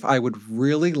my life, I would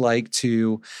really like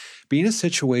to be in a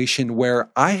situation where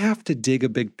I have to dig a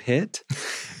big pit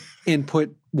and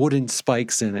put wooden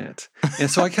spikes in it. And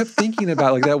so I kept thinking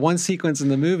about that one sequence in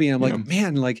the movie, and I'm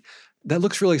man, that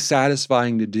looks really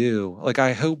satisfying to do.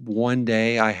 I hope one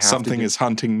day I have something is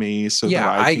hunting me so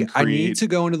that I can create. I need to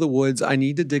go into the woods. I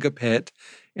need to dig a pit,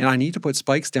 and I need to put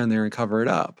spikes down there and cover it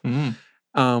up.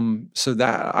 So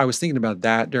that I was thinking about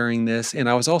that during this, and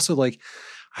I was also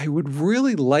I would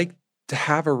really like to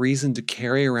have a reason to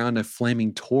carry around a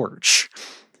flaming torch.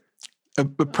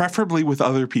 But preferably with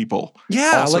other people.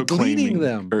 Yeah, leading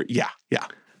them. Yeah.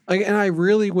 And I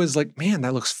really was man,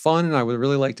 that looks fun, and I would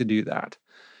really like to do that.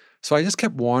 So I just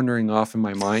kept wandering off in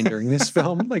my mind during this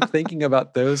film, thinking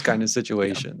about those kind of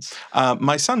situations.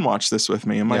 My son watched this with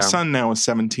me, and my son now is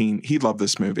 17. He loved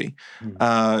this movie.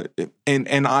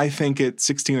 And I think at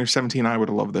 16 or 17, I would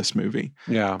have loved this movie.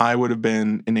 Yeah. I would have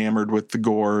been enamored with the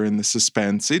gore and the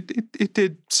suspense. It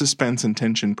did suspense and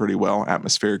tension pretty well,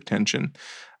 atmospheric tension.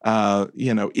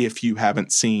 If you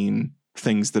haven't seen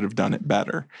things that have done it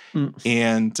better.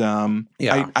 And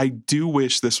I do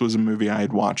wish this was a movie I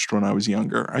had watched when I was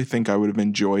younger. I think I would have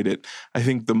enjoyed it. I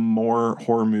think the more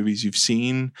horror movies you've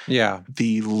seen,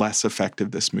 the less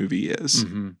effective this movie is,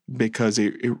 because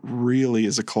it really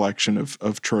is a collection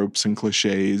of tropes and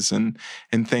cliches and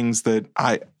things that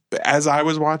as I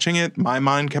was watching it, my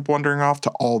mind kept wandering off to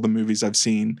all the movies I've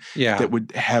seen that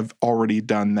would have already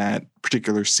done that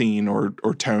particular scene or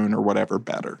tone or whatever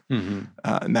better.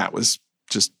 And that was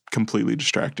just completely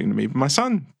distracting to me. But my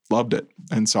son loved it.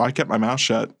 And so I kept my mouth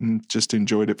shut and just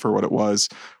enjoyed it for what it was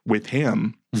with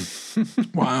him,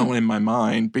 while in my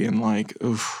mind being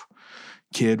oof,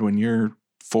 kid, when you're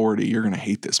 40, you're going to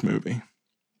hate this movie.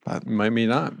 But maybe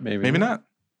not. Maybe not.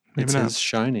 Maybe not. It's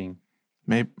Shining.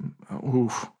 Maybe,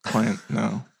 Clint,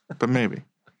 no, but maybe.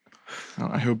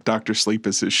 I hope Dr. Sleep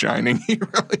is his Shining. He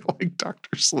really liked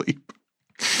Dr. Sleep.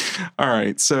 All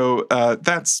right, so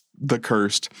that's The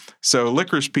Cursed. So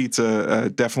Licorice Pizza,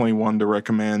 definitely one to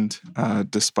recommend,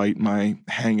 despite my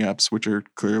hang-ups, which are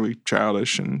clearly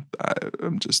childish, and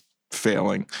I'm just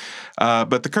failing.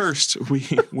 But The Cursed,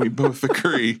 we both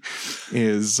agree,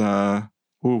 is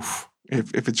oof.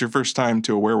 If it's your first time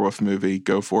to a werewolf movie,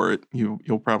 go for it.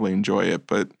 You'll probably enjoy it,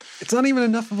 but it's not even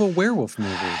enough of a werewolf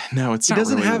movie. No, it's not. It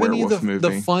doesn't really have a any of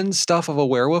the fun stuff of a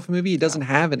werewolf movie. It doesn't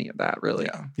have any of that, really.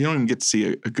 Yeah, you don't even get to see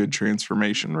a good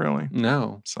transformation, really.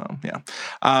 No. So yeah,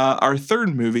 our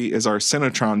third movie is our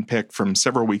Cinetron pick from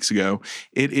several weeks ago.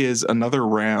 It is Another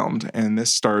Round, and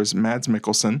this stars Mads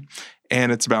Mikkelsen.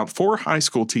 And it's about 4 high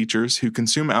school teachers who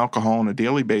consume alcohol on a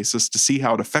daily basis to see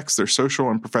how it affects their social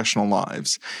and professional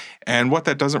lives. And what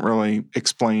that doesn't really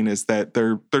explain is that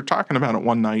they're talking about it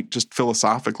one night just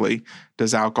philosophically.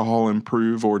 Does alcohol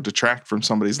improve or detract from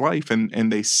somebody's life?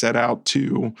 And they set out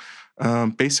to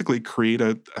basically create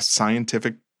a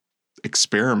scientific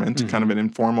experiment, kind of an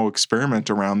informal experiment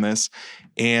around this.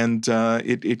 And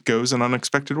it goes in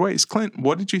unexpected ways. Clint,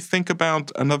 what did you think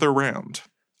about Another Round?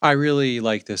 I really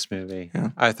like this movie. Yeah.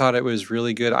 I thought it was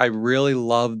really good. I really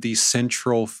love the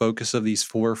central focus of these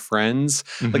 4 friends.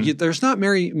 There's not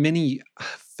very many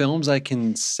films I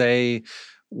can say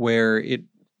where it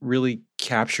really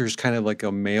captures kind of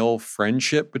a male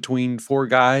friendship between 4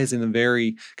 guys in a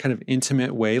very kind of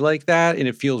intimate way like that, and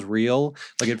it feels real.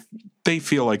 They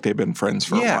feel like they've been friends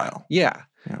for a while.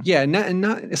 Yeah, not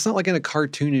it's not in a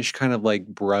cartoonish kind of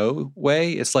bro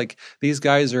way. It's these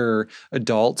guys are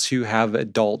adults who have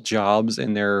adult jobs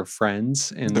and they're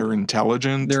friends, and they're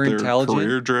intelligent. They're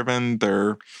career driven.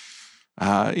 They're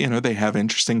They have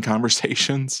interesting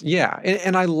conversations. Yeah,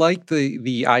 and I like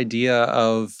the idea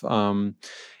of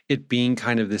it being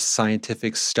kind of this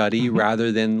scientific study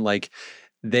rather than like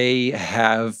they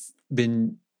have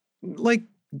been like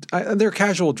they're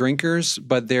casual drinkers,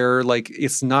 but they're like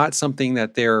it's not something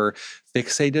that they're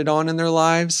fixated on in their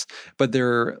lives, but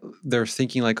they're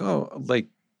thinking like, oh, like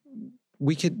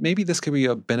maybe this could be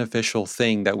a beneficial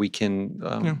thing that we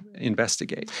can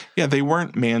investigate. Yeah, they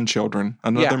weren't man children.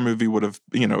 Another movie would have,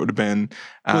 it would have been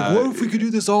like, what if we could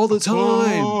do this all the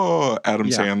time? Adam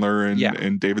Sandler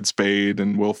and David Spade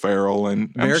and Will Ferrell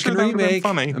and American remake.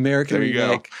 Funny. American there you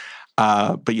remake.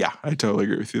 Go. But yeah, I totally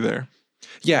agree with you there.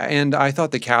 Yeah, and I thought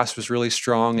the cast was really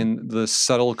strong and the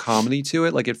subtle comedy to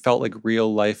it. Like it felt like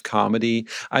real life comedy.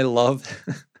 I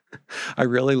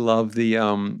really love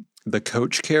the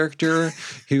coach character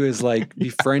who is like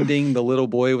befriending the little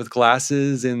boy with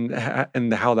glasses and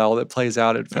how all that plays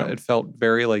out. It felt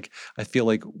very like, I feel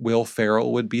like Will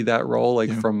Ferrell would be that role,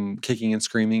 like from Kicking and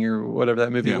Screaming or whatever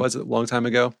that movie was a long time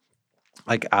ago.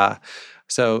 Like,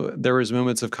 so there was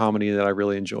moments of comedy that I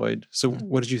really enjoyed. So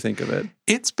what did you think of it?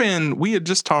 We had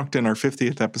just talked in our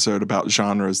 50th episode about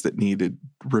genres that needed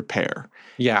repair.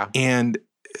 Yeah. And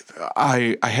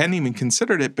I hadn't even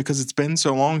considered it because it's been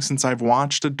so long since I've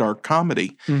watched a dark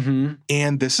comedy. Mm-hmm.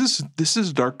 And this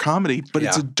is dark comedy, but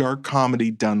it's a dark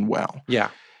comedy done well. Yeah.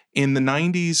 In the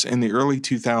 90s and the early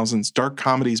 2000s, dark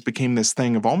comedies became this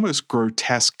thing of almost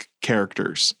grotesque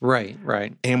characters. Right.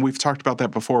 And we've talked about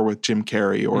that before with Jim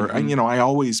Carrey or,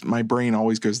 my brain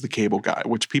always goes to the Cable Guy,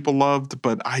 which people loved,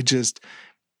 but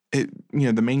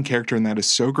the main character in that is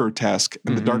so grotesque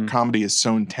and the dark comedy is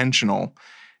so intentional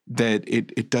that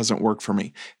it doesn't work for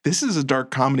me. This is a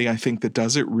dark comedy, I think, that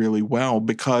does it really well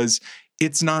because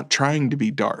it's not trying to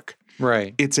be dark.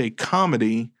 Right. It's a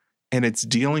comedy and it's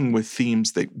dealing with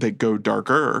themes that go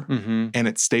darker and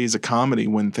it stays a comedy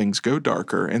when things go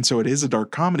darker. And so it is a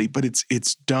dark comedy, but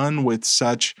it's done with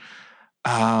such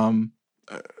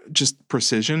just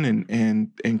precision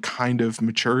and kind of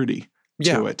maturity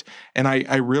to it. And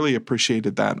I really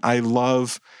appreciated that. I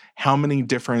love how many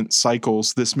different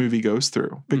cycles this movie goes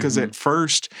through because at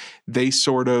first they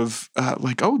sort of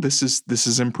this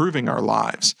is improving our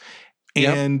lives.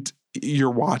 And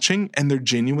you're watching and they're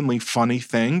genuinely funny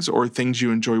things or things you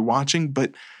enjoy watching.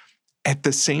 But at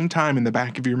the same time, in the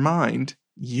back of your mind,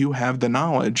 you have the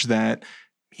knowledge that,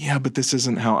 but this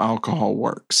isn't how alcohol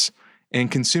works.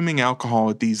 And consuming alcohol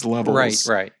at these levels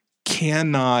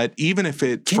cannot, even if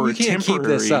it for a temporary, keep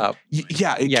this up.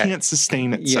 It can't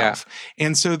sustain itself.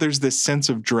 And so there's this sense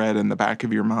of dread in the back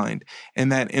of your mind,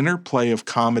 and that interplay of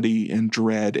comedy and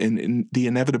dread and the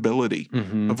inevitability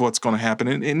of what's going to happen.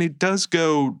 And it does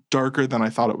go darker than I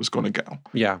thought it was going to go.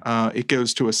 Yeah. It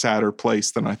goes to a sadder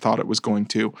place than I thought it was going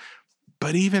to.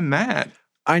 But even that,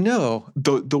 I know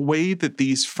the way that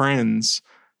these friends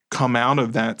come out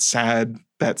of that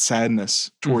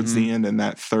sadness towards the end in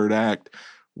that third act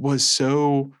was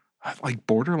so like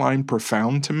borderline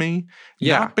profound to me.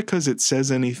 Not because it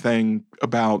says anything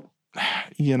about,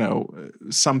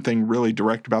 something really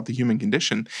direct about the human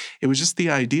condition. It was just the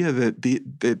idea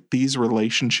that these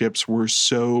relationships were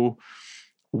so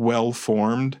well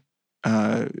formed,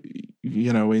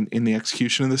 in the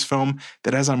execution of this film,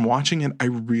 that as I'm watching it, I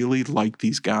really like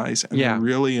these guys and I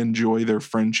really enjoy their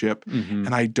friendship,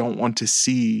 and I don't want to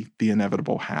see the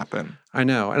inevitable happen. I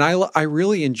know. And I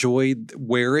really enjoyed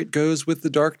where it goes with the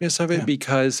darkness of it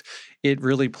because it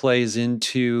really plays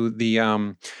into the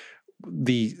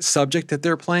subject that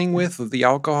they're playing with the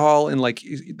alcohol, and like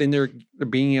then they're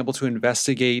being able to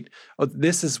investigate,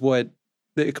 this is what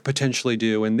it could potentially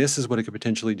do, and this is what it could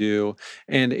potentially do,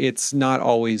 and it's not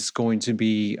always going to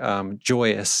be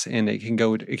joyous, and it can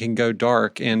go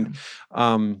dark, and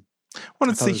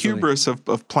it's the hubris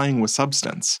of playing with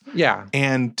substance. Yeah,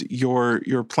 and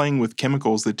you're playing with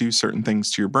chemicals that do certain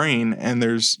things to your brain, and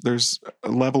there's a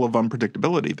level of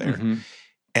unpredictability there,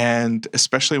 and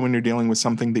especially when you're dealing with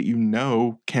something that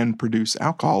can produce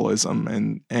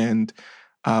alcoholism and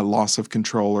loss of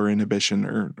control or inhibition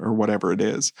or whatever it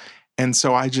is. And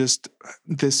so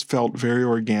this felt very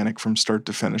organic from start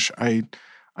to finish. I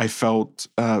felt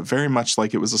very much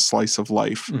like it was a slice of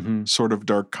life sort of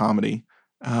dark comedy,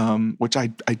 which I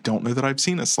don't know that I've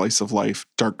seen a slice of life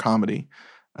dark comedy.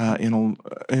 And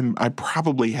I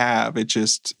probably have.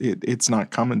 It's not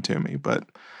coming to me, but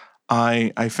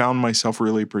I found myself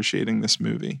really appreciating this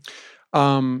movie.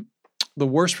 The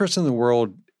Worst Person in the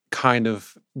World kind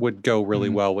of would go really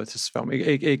well with this film.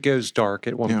 It goes dark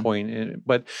at one point,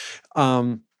 but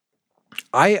I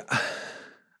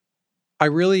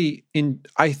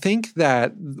think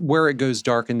that where it goes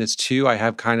dark in this too, I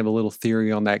have kind of a little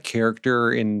theory on that character,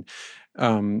 and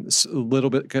A little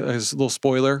bit, a little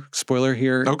spoiler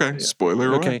here. Okay,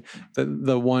 spoiler. Okay,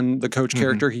 the coach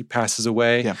character, he passes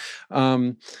away. Yeah.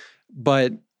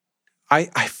 But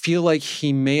I feel like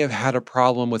he may have had a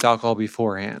problem with alcohol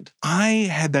beforehand. I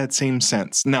had that same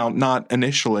sense. Now, not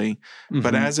initially,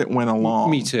 but as it went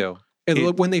along. Me too.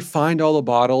 And when they find all the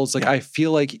bottles, like I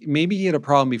feel like maybe he had a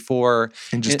problem before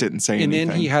and just didn't say anything. And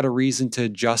then he had a reason to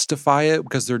justify it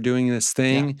because they're doing this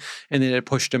thing, and then it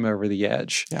pushed him over the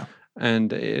edge. Yeah.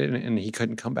 And he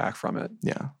couldn't come back from it.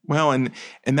 Yeah. Well, and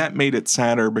that made it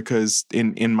sadder because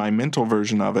in my mental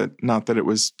version of it, not that it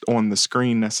was on the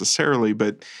screen necessarily,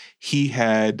 but he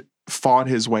had fought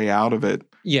his way out of it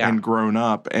and grown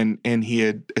up, and he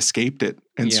had escaped it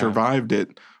and survived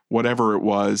it, whatever it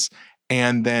was.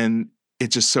 And then it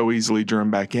just so easily drew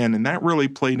him back in. And that really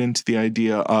played into the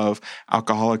idea of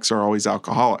alcoholics are always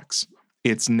alcoholics.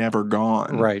 It's never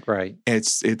gone. Right, right.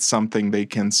 It's something they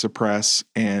can suppress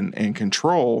and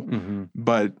control,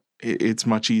 but it's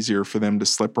much easier for them to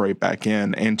slip right back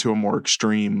in and to a more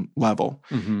extreme level.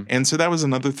 And so that was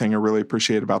another thing I really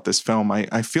appreciate about this film.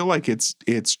 I feel like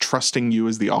it's trusting you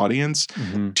as the audience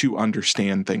to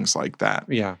understand things like that.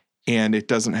 Yeah. And it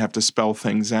doesn't have to spell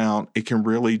things out. It can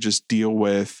really just deal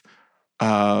with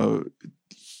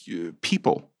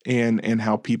people and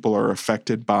how people are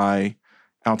affected by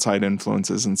outside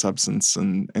influences and substance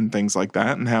and things like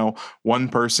that, and how one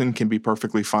person can be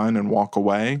perfectly fine and walk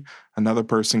away. Another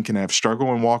person can have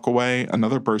struggle and walk away.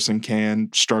 Another person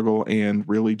can struggle and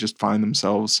really just find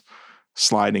themselves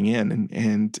sliding in.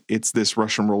 And it's this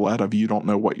Russian roulette of you don't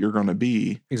know what you're going to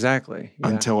be exactly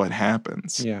until it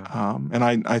happens. Yeah. And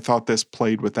I thought this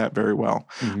played with that very well.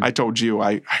 I told you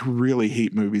I really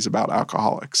hate movies about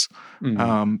alcoholics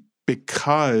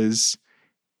because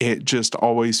it just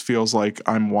always feels like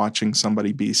I'm watching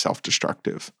somebody be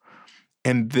self-destructive.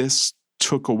 And this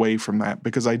took away from that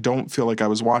because I don't feel like I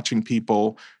was watching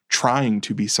people trying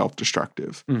to be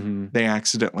self-destructive. They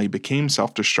accidentally became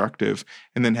self-destructive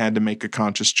and then had to make a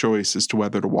conscious choice as to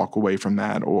whether to walk away from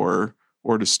that or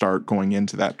to start going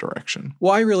into that direction.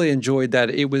 Well, I really enjoyed that.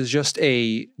 It was just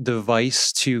a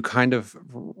device to kind of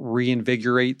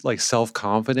reinvigorate like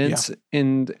self-confidence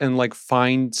and like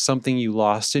find something you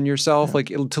lost in yourself, like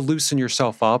to loosen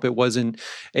yourself up. It wasn't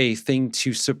a thing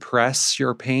to suppress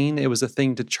your pain. It was a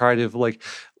thing to try to like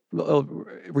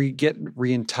get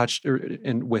in touch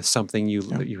with something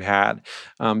you had.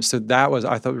 So that was,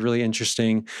 I thought, really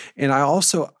interesting. And I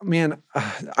also,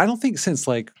 I don't think since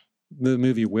like the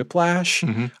movie Whiplash,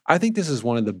 I think this is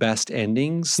one of the best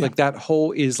endings. Like that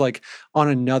whole is like on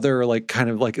another like kind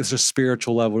of like it's a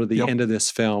spiritual level to the end of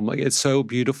this film. Like it's so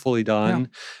beautifully done,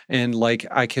 and like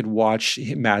I could watch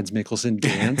Mads Mikkelsen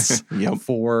dance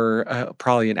for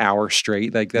probably an hour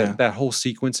straight. Like that whole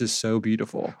sequence is so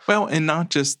beautiful. Well, and not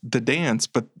just the dance,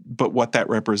 but what that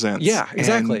represents. Yeah,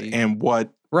 exactly. And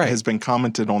what has been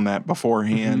commented on that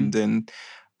beforehand, and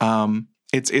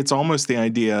it's almost the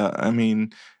idea. I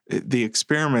mean, the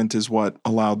experiment is what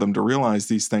allowed them to realize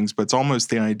these things, but it's almost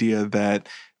the idea that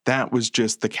was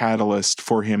just the catalyst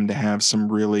for him to have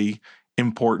some really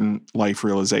important life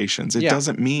realizations. It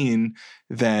doesn't mean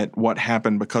that what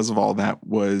happened because of all that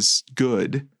was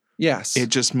good. Yes. It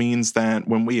just means that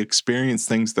when we experience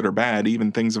things that are bad,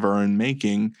 even things of our own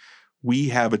making, we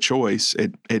have a choice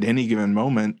at any given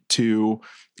moment to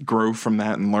grow from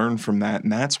that and learn from that.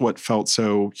 And that's what felt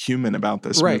so human about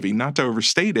this movie. Not to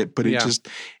overstate it, but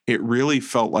it really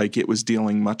felt like it was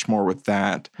dealing much more with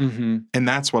that. And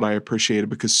that's what I appreciated,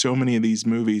 because so many of these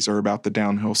movies are about the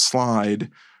downhill slide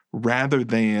rather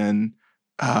than,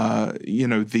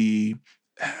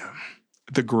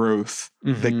 the growth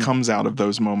that comes out of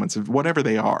those moments of whatever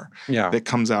they are, that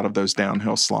comes out of those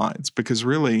downhill slides. Because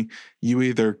really, you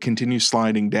either continue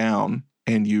sliding down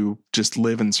and you just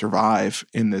live and survive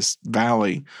in this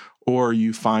valley, or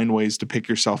you find ways to pick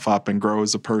yourself up and grow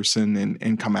as a person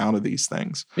and come out of these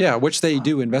things. Yeah, which they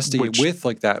do investigate with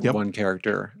like that one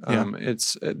character.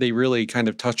 They really kind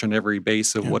of touch on every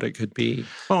base of what it could be.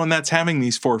 Well, and that's having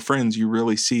these four friends. You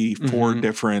really see four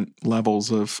different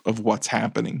levels of what's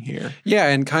happening here. Yeah,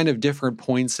 and kind of different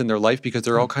points in their life because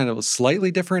they're all kind of slightly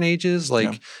different ages.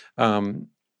 Like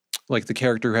the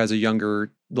character who has a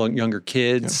younger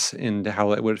kids and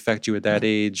how it would affect you at that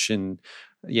age. And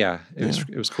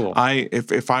it was cool.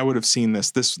 If I would have seen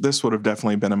this would have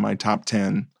definitely been in my top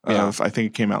 10 of, I think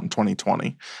it came out in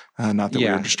 2020. Not that we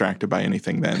were distracted by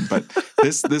anything then, but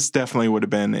this definitely would have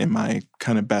been in my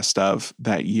kind of best of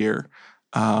that year.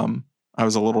 I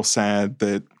was a little sad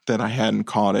that I hadn't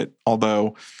caught it,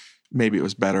 although maybe it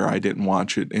was better I didn't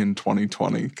watch it in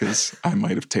 2020 because I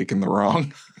might have taken the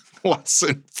wrong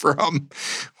lesson from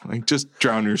like just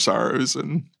drown your sorrows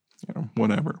and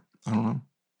whatever. I don't know.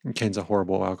 Ken's a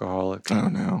horrible alcoholic. I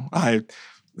don't know.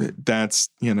 That's,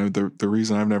 the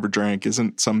reason I've never drank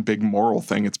isn't some big moral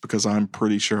thing. It's because I'm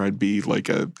pretty sure I'd be like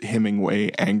a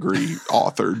Hemingway angry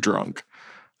author drunk.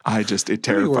 It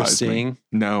terrifies me.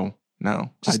 No.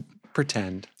 Just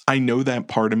pretend. I know that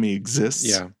part of me exists.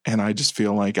 Yeah. And I just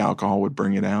feel like alcohol would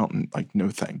bring it out and like, no,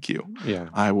 thank you. Yeah.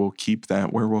 I will keep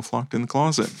that werewolf locked in the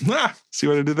closet. See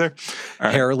what I did there? All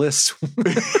right. Hairless.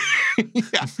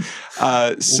 Yeah.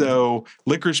 So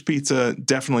Licorice Pizza,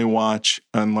 definitely watch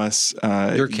unless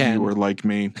you were like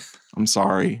me. I'm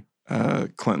sorry.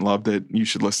 Clint loved it. You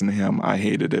should listen to him. I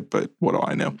hated it, but what do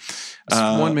I know? It's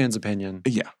one man's opinion.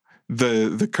 Yeah.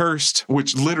 The Cursed,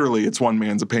 which literally it's one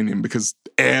man's opinion because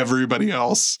everybody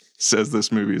else says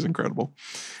this movie is incredible.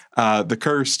 The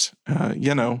Cursed,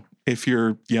 if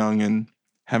you're young and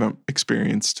haven't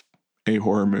experienced a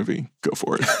horror movie, go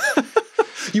for it.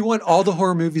 You want all the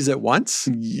horror movies at once?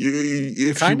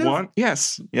 If you want,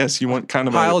 yes. You want kind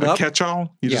of a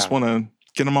catch-all. You just want to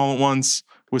get them all at once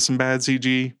with some bad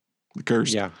CG. The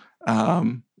Cursed. Yeah.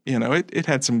 It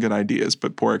had some good ideas,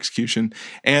 but poor execution.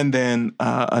 And then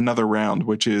Another Round,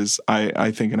 which is,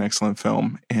 I think, an excellent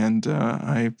film. And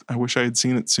I wish I had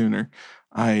seen it sooner.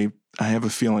 I have a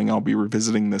feeling I'll be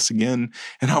revisiting this again,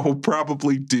 and I will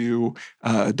probably do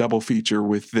a double feature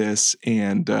with this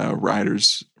and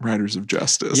Riders of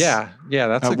Justice. Yeah,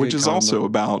 that's a which good is combo. also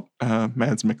about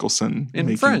Mads Mikkelsen and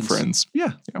making friends.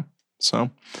 Yeah.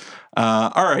 So,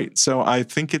 all right. So I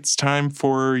think it's time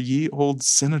for Ye Old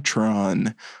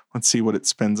Cinetron. Let's see what it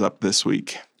spins up this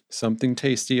week. Something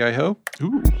tasty, I hope.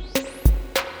 Ooh.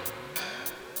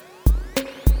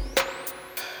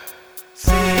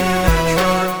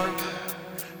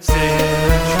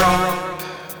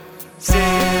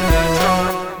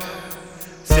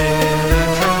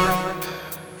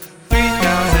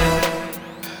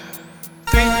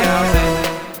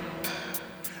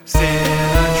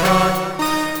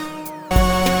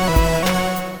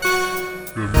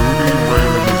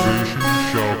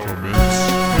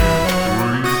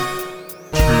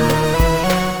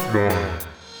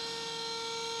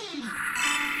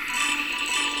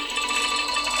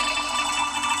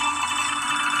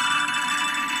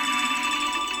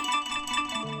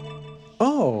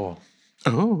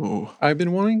 I've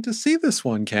been wanting to see this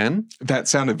one, Ken. That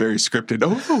sounded very scripted.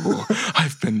 Oh,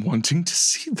 I've been wanting to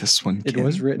see this one, Ken. It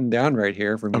was written down right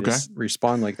here for me to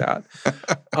respond like that.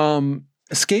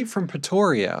 Escape from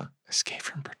Pretoria. Escape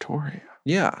from Pretoria.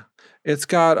 Yeah. It's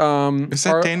got... Is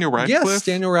that Daniel Radcliffe? Yes,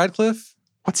 Daniel Radcliffe.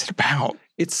 What's it about?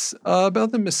 It's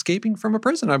about them escaping from a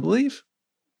prison, I believe.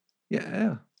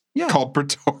 Yeah. Called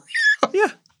Pretoria.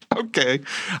 Yeah. Okay.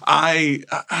 I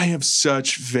have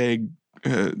such vague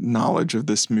knowledge of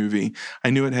this movie. I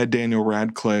knew it had Daniel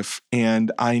Radcliffe,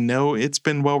 and I know it's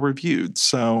been well reviewed.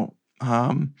 So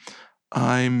I'm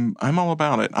all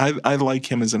about it. I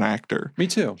like him as an actor. Me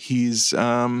too. He's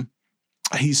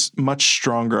much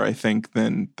stronger, I think,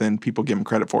 than people give him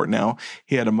credit for. Now,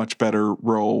 he had a much better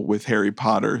role with Harry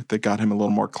Potter that got him a little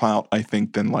more clout, I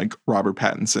think, than like Robert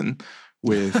Pattinson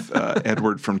with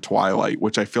Edward from Twilight,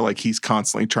 which I feel like he's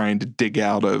constantly trying to dig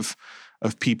out of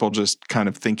people just kind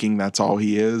of thinking that's all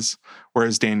he is.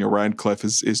 Whereas Daniel Radcliffe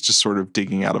is just sort of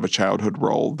digging out of a childhood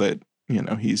role that,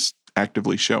 he's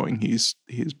actively showing he's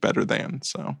better than.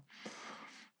 So,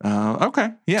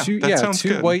 okay. Yeah, that sounds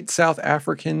good. Two white South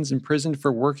Africans imprisoned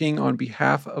for working on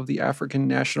behalf of the African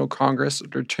National Congress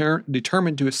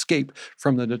determined to escape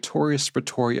from the notorious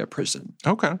Pretoria prison.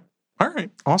 Okay. All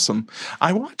right. Awesome.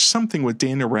 I watched something with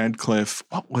Daniel Radcliffe.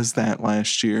 What was that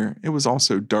last year? It was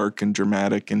also dark and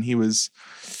dramatic, and he was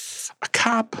a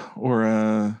cop or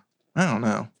I don't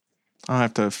know. I'll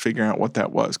have to figure out what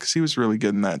that was because he was really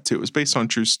good in that too. It was based on a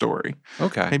true story.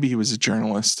 Okay. Maybe he was a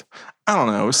journalist. I don't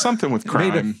know. It was something with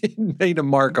crime. Made a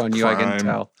mark on you, I can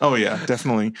tell. Oh, yeah.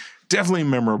 Definitely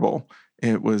memorable.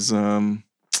 It was...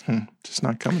 just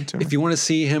not coming to me. If you want to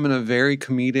see him in a very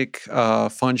comedic,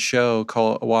 fun show,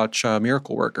 watch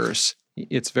Miracle Workers.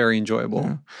 It's very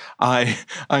enjoyable. Yeah.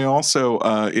 I also,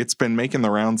 it's been making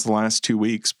the rounds the last 2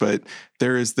 weeks, but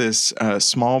there is this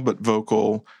small but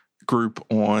vocal group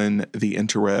on the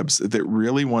interwebs that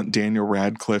really want Daniel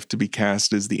Radcliffe to be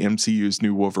cast as the MCU's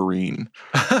new Wolverine.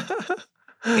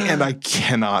 And I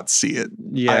cannot see it.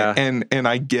 Yeah. And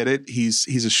I get it. He's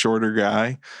a shorter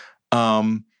guy.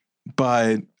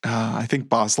 But I think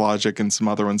Boss Logic and some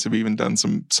other ones have even done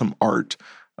some art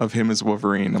of him as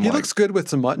Wolverine. He looks good with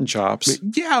some mutton chops.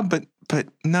 Yeah, but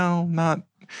no, not.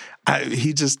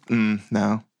 He just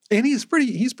no. And he's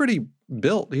pretty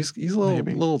built. He's a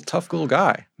little tough little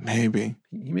guy. Maybe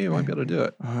he might be able to do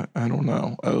it. I don't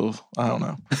know. I don't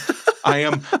know. I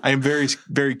am very,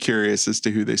 very curious as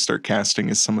to who they start casting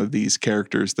as some of these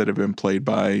characters that have been played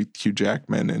by Hugh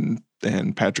Jackman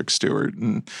and Patrick Stewart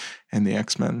and the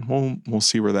X-Men. We'll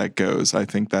see where that goes. I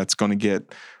think that's going to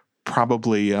get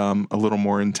probably a little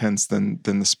more intense than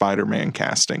the Spider-Man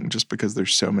casting, just because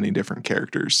there's so many different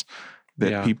characters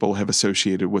that people have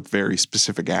associated with very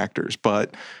specific actors.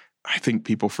 But I think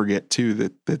people forget too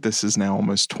that this is now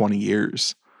almost 20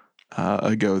 years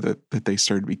ago that they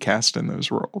started to be cast in those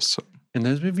roles. So. And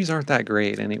those movies aren't that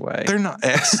great anyway. They're not.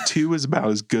 X2 is about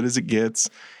as good as it gets.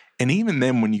 And even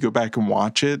then, when you go back and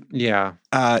watch it,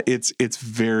 it's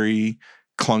very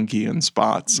clunky in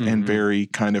spots and very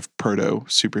kind of proto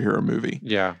superhero movie.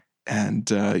 Yeah. And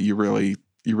you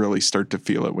really start to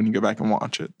feel it when you go back and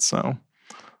watch it. So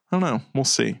I don't know. We'll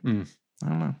see. I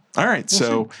don't know. All right.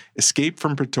 So Escape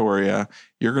from Pretoria.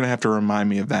 You're going to have to remind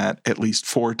me of that at least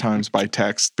 4 times by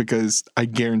text, because I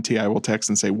guarantee I will text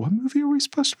and say, what movie are we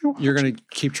supposed to be watching? You're going to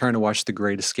keep trying to watch The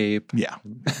Great Escape. Yeah.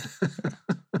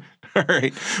 All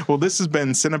right. Well, this has been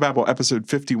Cinebabble episode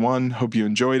 51. Hope you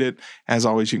enjoyed it. As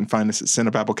always, you can find us at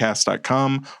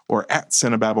cinebabblecast.com or at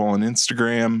Cinebabble on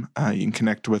Instagram. You can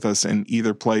connect with us in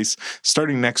either place.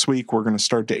 Starting next week, we're going to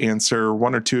start to answer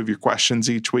 1 or 2 of your questions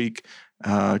each week,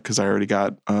 because I already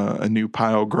got a new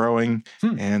pile growing,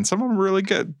 and some of them are really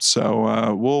good.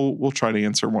 So we'll try to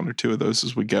answer 1 or 2 of those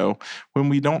as we go when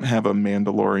we don't have a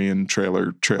Mandalorian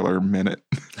trailer minute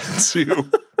to.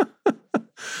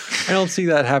 I don't see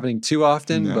that happening too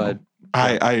often, but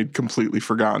I had completely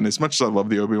forgotten. As much as I love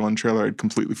the Obi Wan trailer, I'd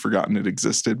completely forgotten it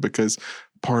existed, because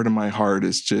part of my heart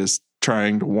is just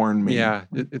trying to warn me. Yeah,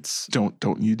 it's don't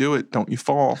you do it? Don't you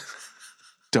fall?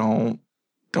 don't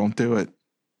do it.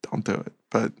 Don't do it.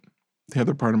 But the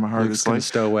other part of my heart Luke's is like,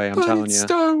 stow away. I'm telling you,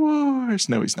 Star Wars.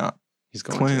 No, he's not. He's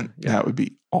going Clint. to. Yeah. That would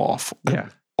be awful. Yeah,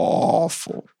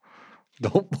 awful.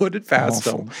 Don't put it past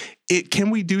Awful. them. Can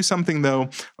we do something though?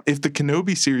 If the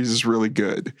Kenobi series is really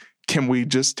good, can we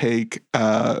just take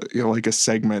like a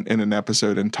segment in an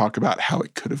episode and talk about how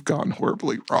it could have gone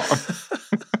horribly wrong?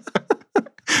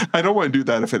 I don't want to do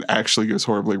that if it actually goes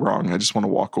horribly wrong. I just want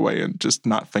to walk away and just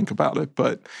not think about it.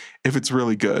 But if it's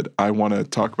really good, I want to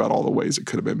talk about all the ways it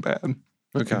could have been bad.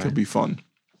 Okay. It could be fun.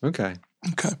 Okay.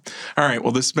 All right.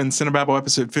 Well, this has been Cinebabble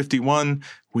episode 51.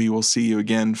 We will see you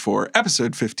again for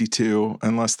episode 52,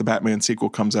 unless the Batman sequel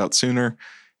comes out sooner.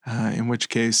 In which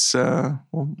case,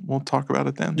 we'll talk about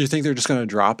it then. Do you think they're just going to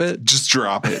drop it? Just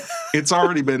drop it. It's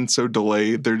already been so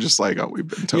delayed. They're just like, oh, we've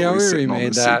been totally we already sitting on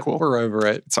made the that. sequel. We're over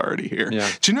it. It's already here. Yeah.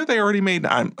 Do you know they already made?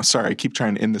 I'm sorry, I keep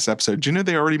trying to end this episode. Do you know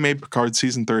they already made Picard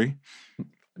season 3?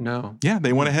 No. Yeah,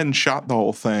 they went ahead and shot the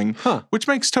whole thing, which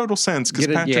makes total sense because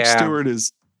Patrick Stewart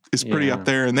is pretty up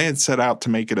there, and they had set out to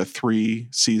make it a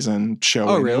 3-season show.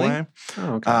 Oh, anyway. really?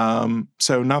 Oh, okay.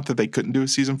 So not that they couldn't do a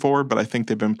season 4, but I think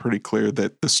they've been pretty clear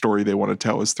that the story they want to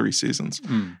tell is 3 seasons.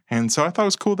 And so I thought it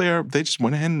was cool. They just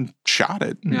went ahead and shot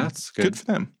it. Yeah, that's good. Good for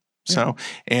them. Yeah. So,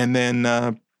 and then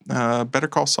Better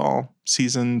Call Saul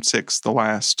season 6, the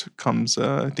last, comes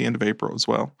at the end of April as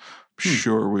well.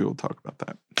 Sure, we will talk about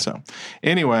that. So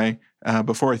anyway,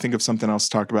 before I think of something else to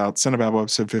talk about, Cinebabble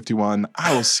episode 51.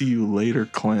 I will see you later,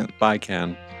 Clint. Bye,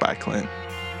 Ken. Bye, Clint.